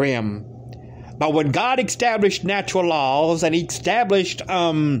realm. But when God established natural laws and he established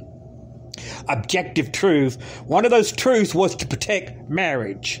objective truth, one of those truths was to protect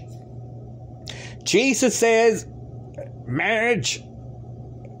marriage. Jesus says marriage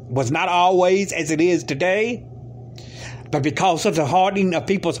was not always as it is today, but because of the hardening of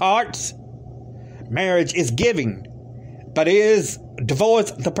people's hearts, marriage is giving. But is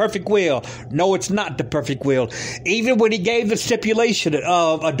divorce the perfect will? No, it's not the perfect will. Even when he gave the stipulation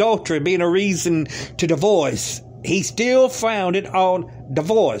of adultery being a reason to divorce, he still frowned it on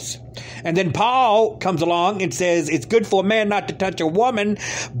divorce. And then Paul comes along and says it's good for a man not to touch a woman,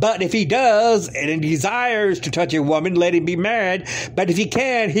 but if he does and he desires to touch a woman, let him be married. But if he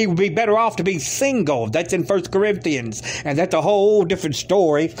can, he would be better off to be single. That's in 1 Corinthians. And that's a whole different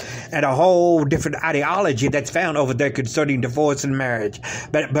story and a whole different ideology that's found over there concerning divorce and marriage.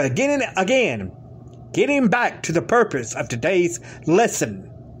 But again, getting back to the purpose of today's lesson,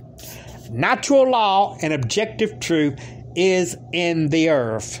 natural law and objective truth is in the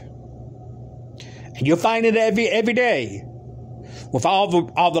earth. And you'll find it every day. With all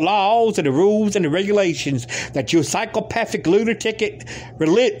the laws and the rules and the regulations that your psychopathic, lunatic,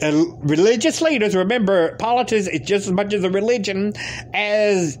 religious leaders, remember, politics is just as much as a religion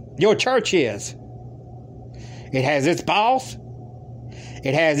as your church is. It has its boss.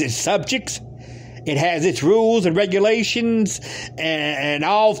 It has its subjects. It has its rules and regulations, and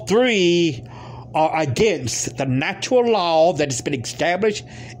all three are against the natural law that has been established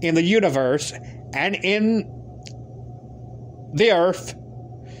in the universe and in the earth,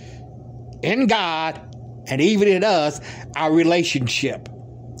 in God, and even in us, our relationship.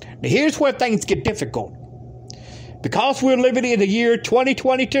 Now, here's where things get difficult. Because we're living in the year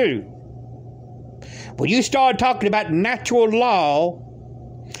 2022, when you start talking about natural law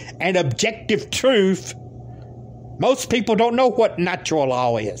and objective truth, most people don't know what natural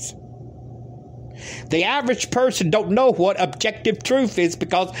law is. The average person don't know what objective truth is,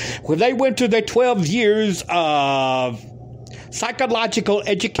 because when they went through their 12 years of psychological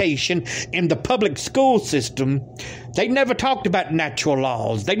education in the public school system, they never talked about natural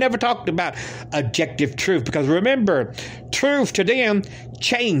laws. They never talked about objective truth, because remember, truth to them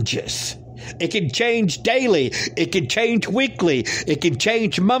changes. It can change daily. It can change weekly. It can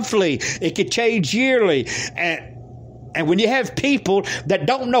change monthly. It can change yearly. And when you have people that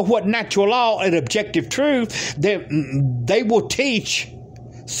don't know what natural law and objective truth, they will teach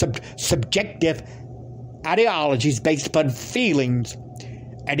subjective ideologies based upon feelings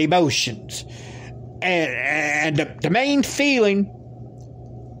and emotions. And the main feeling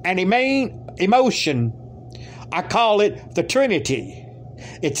and the main emotion, I call it the Trinity.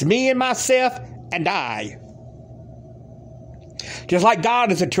 It's me and myself and I. Just like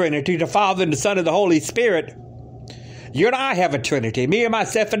God is a Trinity, the Father and the Son and the Holy Spirit, You and I have a Trinity, me and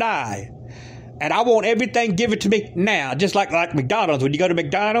myself and I. And I want everything given to me now, just like McDonald's. When you go to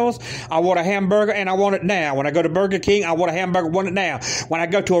McDonald's, I want a hamburger and I want it now. When I go to Burger King, I want a hamburger, want it now. When I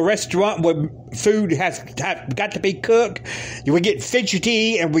go to a restaurant where food has got to be cooked, we get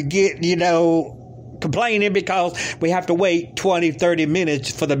fidgety and we get, complaining because we have to wait 20, 30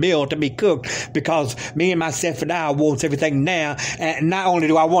 minutes for the meal to be cooked because me and myself and I want everything now. And not only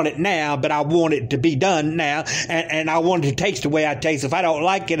do I want it now, but I want it to be done now. And I want it to taste the way I taste. If I don't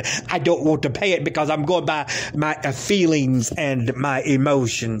like it, I don't want to pay it because I'm going by my feelings and my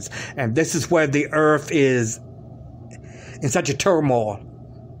emotions. And this is where the earth is in such a turmoil.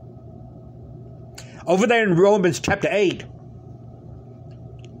 Over there in Romans chapter 8,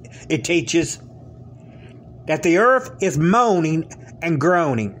 it teaches that the earth is moaning and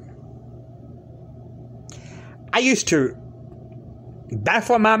groaning. I used to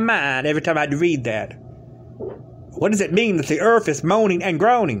baffle my mind every time I'd read that. What does it mean that the earth is moaning and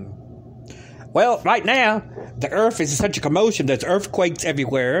groaning? Well, right now, the earth is in such a commotion. There's earthquakes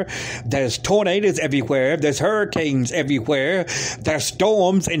everywhere. There's tornadoes everywhere. There's hurricanes everywhere. There's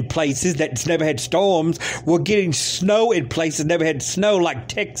storms in places that's never had storms. We're getting snow in places never had snow, like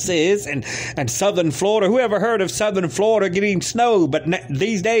Texas and southern Florida. Who ever heard of southern Florida getting snow? But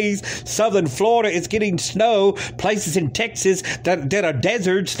these days, southern Florida is getting snow. Places in Texas that are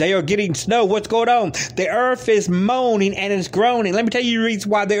deserts, they are getting snow. What's going on? The earth is moaning and it's groaning. Let me tell you the reason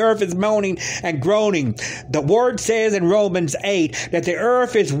why the earth is moaning and groaning. The word says in Romans 8 that the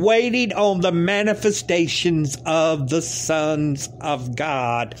earth is waiting on the manifestations of the sons of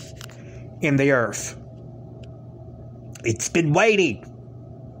God in the earth. It's been waiting.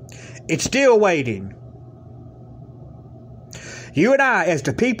 It's still waiting. You and I, as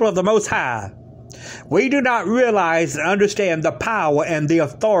the people of the Most High, we do not realize and understand the power and the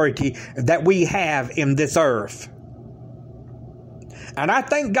authority that we have in this earth. And I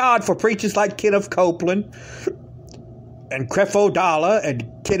thank God for preachers like Kenneth Copeland and Creflo Dollar and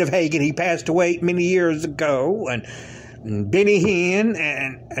Kenneth Hagin. He passed away many years ago. And Benny Hinn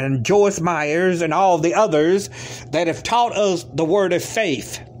and Joyce Myers and all the others that have taught us the word of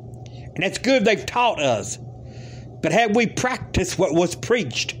faith. And that's good they've taught us. But have we practiced what was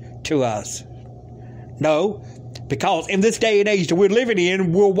preached to us? No. Because in this day and age that we're living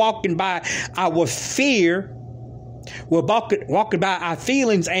in, we're walking by our fear. We're walking by our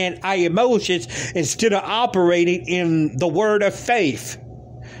feelings and our emotions instead of operating in the word of faith.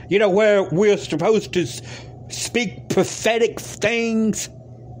 Where we're supposed to speak prophetic things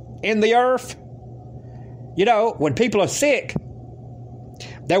in the earth. When people are sick,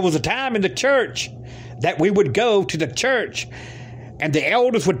 there was a time in the church that we would go to the church and the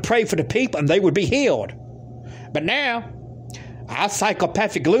elders would pray for the people and they would be healed. But now, our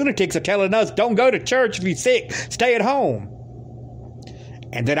psychopathic lunatics are telling us, don't go to church if you're sick, stay at home.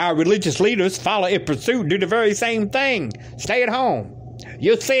 And then our religious leaders follow in pursuit, do the very same thing. Stay at home.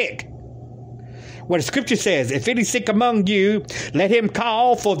 You're sick. Well, the scripture says, if any sick among you, let him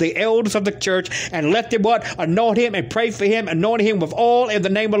call for the elders of the church and let them anoint him and pray for him, anoint him with oil in the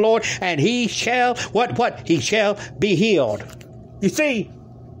name of the Lord, and he shall, he shall be healed. You see,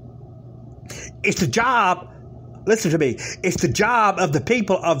 it's the job. Listen to me. It's the job of the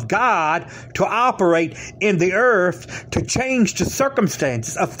people of God to operate in the earth to change the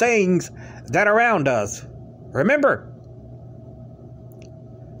circumstances of things that are around us. Remember,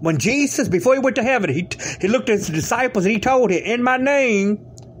 when Jesus, before he went to heaven, he looked at his disciples and he told him, in my name,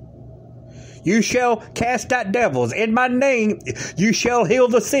 you shall cast out devils. In my name, you shall heal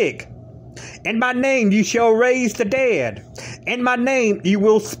the sick. In my name, you shall raise the dead. In my name, you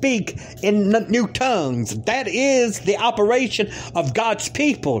will speak in new tongues. That is the operation of God's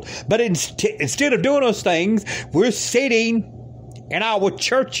people. But instead of doing those things, we're sitting in our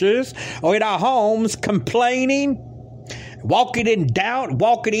churches or in our homes complaining, walking in doubt,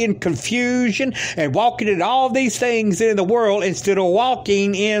 walking in confusion, and walking in all these things in the world instead of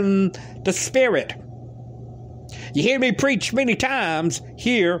walking in the Spirit. You hear me preach many times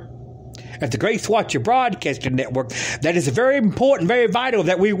here at the Grace Watcher Broadcasting Network that is very important, very vital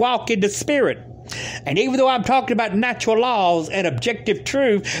that we walk in the Spirit. And even though I'm talking about natural laws and objective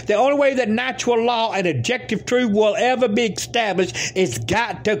truth, the only way that natural law and objective truth will ever be established is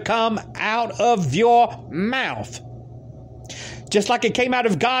got to come out of your mouth. Just like it came out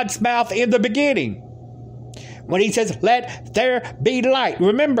of God's mouth in the beginning. When he says, let there be light.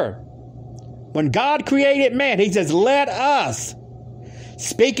 Remember, when God created man, he says, let us.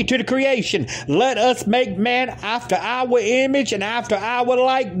 Speaking to the creation, let us make man after our image and after our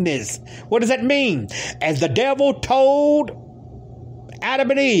likeness. What does that mean? As the devil told Adam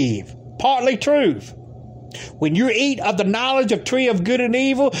and Eve, partly truth. When you eat of the knowledge of tree of good and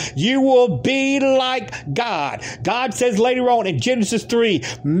evil, you will be like God. God says later on in Genesis 3,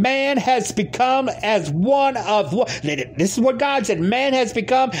 man has become as one of, this is what God said, man has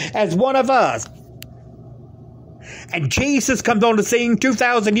become as one of us. And Jesus comes on the scene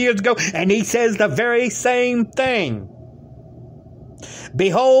 2,000 years ago, and he says the very same thing.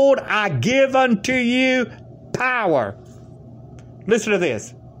 Behold, I give unto you power. Listen to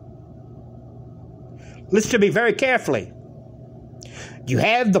this. Listen to me very carefully. You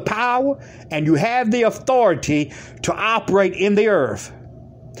have the power and you have the authority to operate in the earth.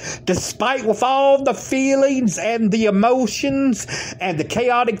 Despite with all the feelings and the emotions and the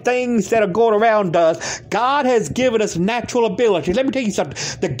chaotic things that are going around us, God has given us natural ability. Let me tell you something.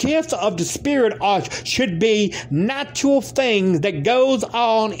 The gifts of the Spirit should be natural things that goes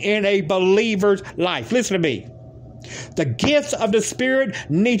on in a believer's life. Listen to me. The gifts of the Spirit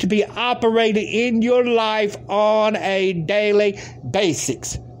need to be operated in your life on a daily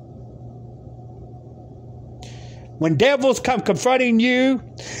basis. When devils come confronting you,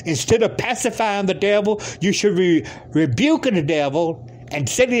 instead of pacifying the devil, you should be rebuking the devil and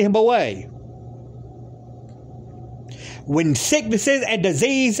sending him away. When sicknesses and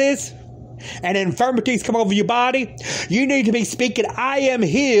diseases and infirmities come over your body, you need to be speaking, I am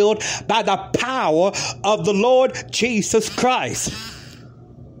healed by the power of the Lord Jesus Christ.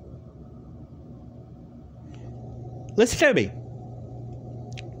 Listen to me.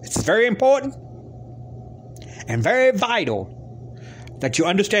 It's very important and very vital that you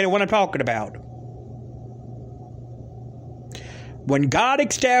understand what I'm talking about. When God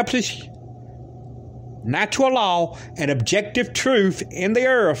established natural law and objective truth in the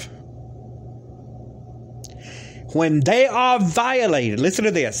earth, when they are violated, listen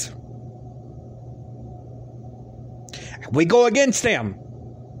to this, we go against them,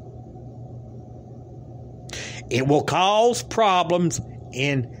 it will cause problems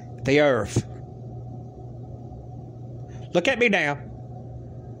in the earth. Look at me now.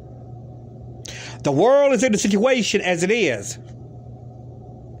 The world is in a situation as it is.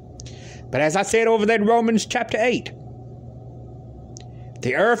 But as I said over there in Romans chapter 8,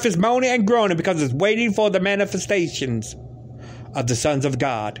 the earth is moaning and groaning because it's waiting for the manifestations of the sons of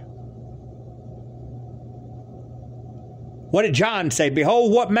God. What did John say?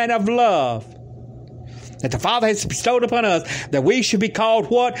 Behold, what manner of love that the Father has bestowed upon us, that we should be called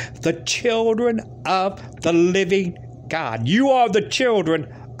what? The children of the living God. You are the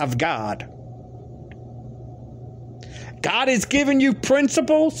children of God. God has given you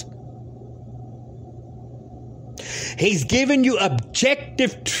principles. He's given you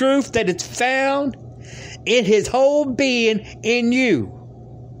objective truth that is found in His whole being in you.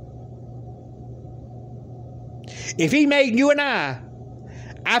 If He made you and I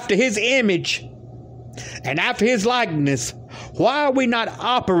after His image and after His likeness, why are we not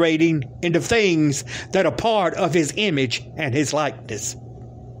operating in the things that are part of His image and His likeness?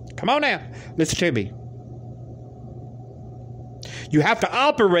 Come on now, listen to me. You have to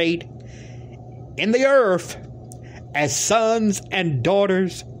operate in the earth as sons and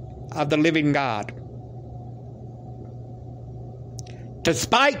daughters of the living God.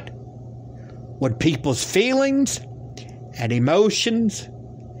 Despite what people's feelings and emotions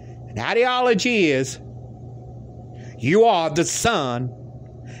and ideology is, you are the son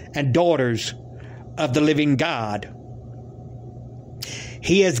and daughters of the living God.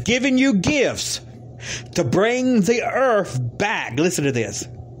 He has given you gifts to bring the earth back, listen to this,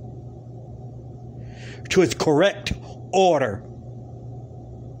 to its correct order.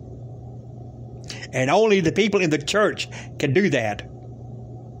 And only the people in the church can do that.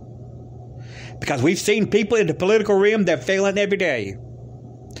 Because we've seen people in the political realm that are failing every day.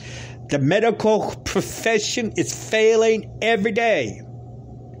 The medical profession is failing every day.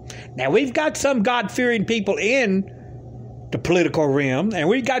 Now, we've got some God-fearing people in the political realm, and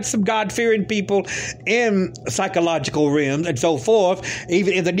we've got some God-fearing people in psychological realms and so forth,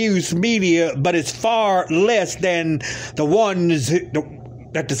 even in the news media, but it's far less than the ones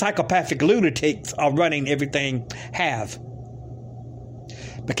that the psychopathic lunatics are running everything have.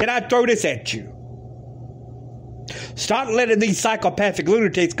 But can I throw this at you? Start letting these psychopathic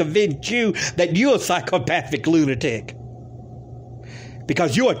lunatics convince you that you're a psychopathic lunatic.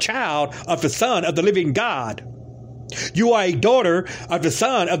 Because you're a child of the Son of the living God. You are a daughter of the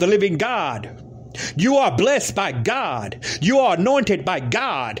Son of the living God. You are blessed by God. You are anointed by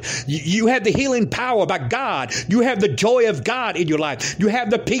God. You have the healing power by God. You have the joy of God in your life. You have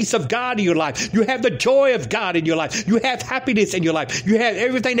the peace of God in your life. You have the joy of God in your life. You have happiness in your life. You have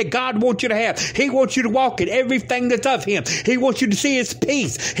everything that God wants you to have. He wants you to walk in everything that's of Him. He wants you to see His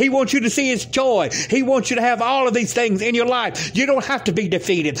peace. He wants you to see His joy. He wants you to have all of these things in your life. You don't have to be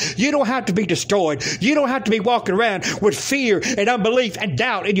defeated. You don't have to be destroyed. You don't have to be walking around with fear and unbelief and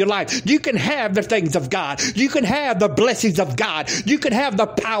doubt in your life. You can have the things of God. You can have the blessings of God. You can have the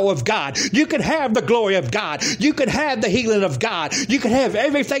power of God. You can have the glory of God. You can have the healing of God. You can have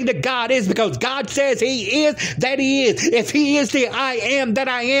everything that God is, because God says He is that He is. If He is the I am that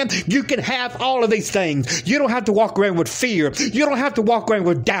I am, you can have all of these things. You don't have to walk around with fear. You don't have to walk around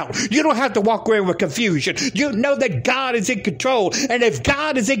with doubt. You don't have to walk around with confusion. You know that God is in control. And if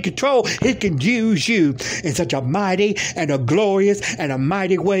God is in control, He can use you in such a mighty and a glorious and a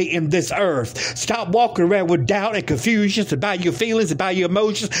mighty way in this earth. Stop walking around with doubt and confusion about your feelings, about your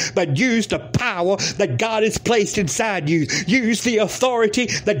emotions, but use the power that God has placed inside you. Use the authority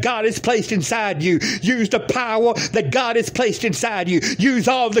that God has placed inside you. Use the power that God has placed inside you. Use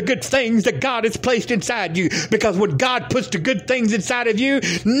all the good things that God has placed inside you, because when God puts the good things inside of you,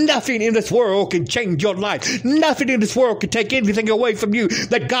 nothing in this world can change your life. Nothing in this world can take anything away from you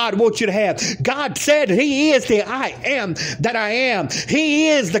that God wants you to have. God said He is the I am that I am. He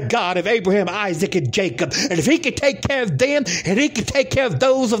is the God of Abraham, Isaac, and Jacob. And if He can take care of them, and He can take care of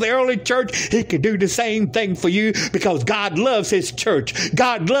those of the early church, He can do the same thing for you, because God loves His church.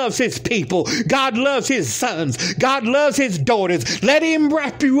 God loves His people. God loves His sons. God loves His daughters. Let Him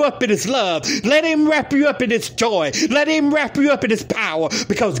wrap you up in His love. Let Him wrap you up in His joy. Let Him wrap you up in His power,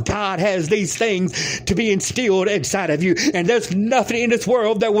 because God has these things to be instilled inside of you. And there's nothing in this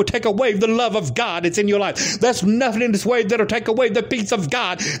world that will take away the love of God that's in your life. There's nothing in this world that'll take away the peace of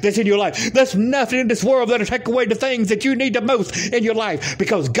God that's in your life. There's nothing in this world that'll take away the things that you need the most in your life,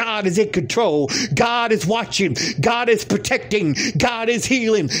 because God is in control. God is watching. God is protecting. God is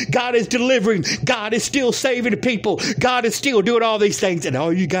healing. God is delivering. God is still saving the people. God is still doing all these things. And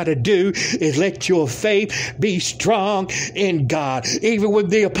all you got to do is let your faith be strong in God. Even when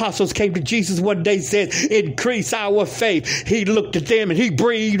the apostles came to Jesus one day, said, increase our faith. He looked at them and He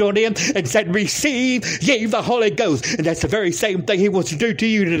breathed on them and said, receive ye the Holy Ghost. And that's the very same thing He wants to do to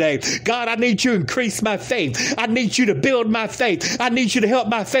you today. God, I need you to increase my faith. I need you to build my faith. I need you to help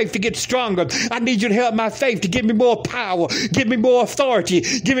my faith to get stronger. I need you to help my faith to give me more power, give me more authority,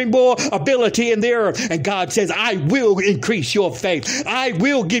 give me more ability in the earth. And God says, I will increase your faith. I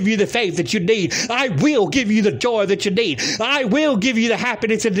will give you the faith that you need. I will give you the joy that you need. I will give you the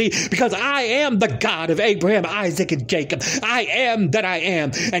happiness that you need, because I am the God of Abraham, Isaac, and Jacob. I am that I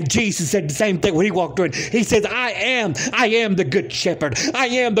am. And Jesus said the same thing when He walked in. He says, I am the good shepherd. I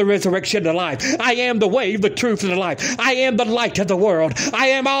am the resurrection and the life. I am the way, the truth, and the life. I am the light of the world. I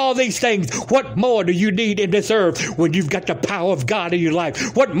am all these things. What more do you need in this earth when you've got the power of God in your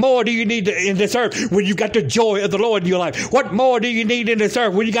life? What more do you need in this earth when you've got the joy of the Lord in your life? What more do you need in this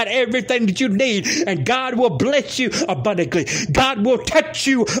earth when you got everything that you need? And God will bless you abundantly. God will touch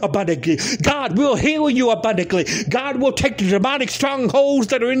you abundantly. God will heal you abundantly. God will take the demonic strongholds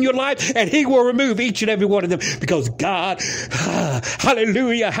that are in your life, and He will remove each and every one of them, because God,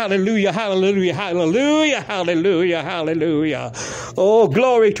 hallelujah, hallelujah, hallelujah, hallelujah, hallelujah, hallelujah. Oh,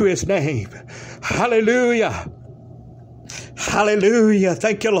 glory to His name. Hallelujah. Hallelujah.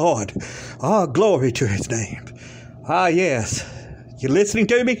 Thank you, Lord. Oh, glory to His name. Ah, yes. You listening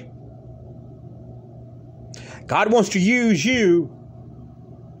to me? God wants to use you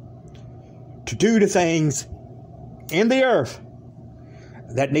to do the things in the earth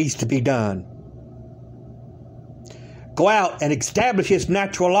that needs to be done. Go out and establish His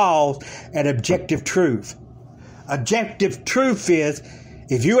natural laws and objective truth. Objective truth is,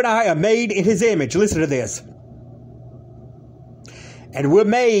 if you and I are made in His image, listen to this, and we're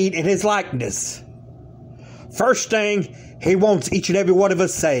made in His likeness, first thing, He wants each and every one of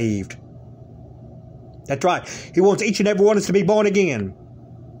us saved. That's right. He wants each and every one of us to be born again.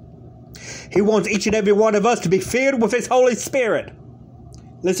 He wants each and every one of us to be filled with His Holy Spirit.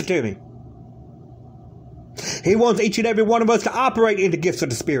 Listen to me. He wants each and every one of us to operate in the gifts of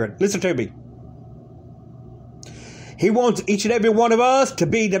the Spirit. Listen to me. He wants each and every one of us to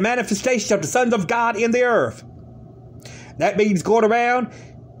be the manifestation of the sons of God in the earth. That means going around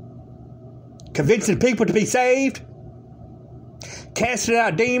convincing people to be saved, casting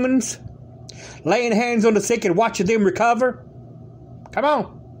out demons, laying hands on the sick and watching them recover. Come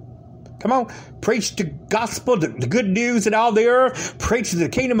on. Come on. Preach the gospel, the good news in all the earth. Preach the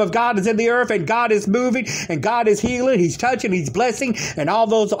kingdom of God is in the earth, and God is moving, and God is healing, He's touching, He's blessing, and all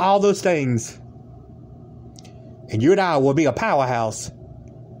those things. And you and I will be a powerhouse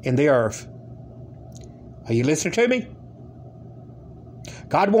in the earth. Are you listening to me?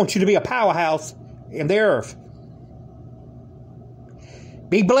 God wants you to be a powerhouse in the earth.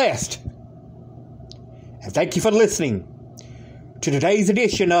 Be blessed. And thank you for listening to today's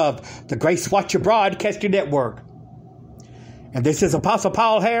edition of the Grace Watcher Broadcasting Network. And this is Apostle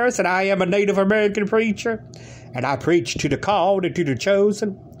Paul Harris, and I am a Native American preacher, and I preach to the called and to the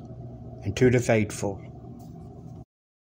chosen and to the faithful.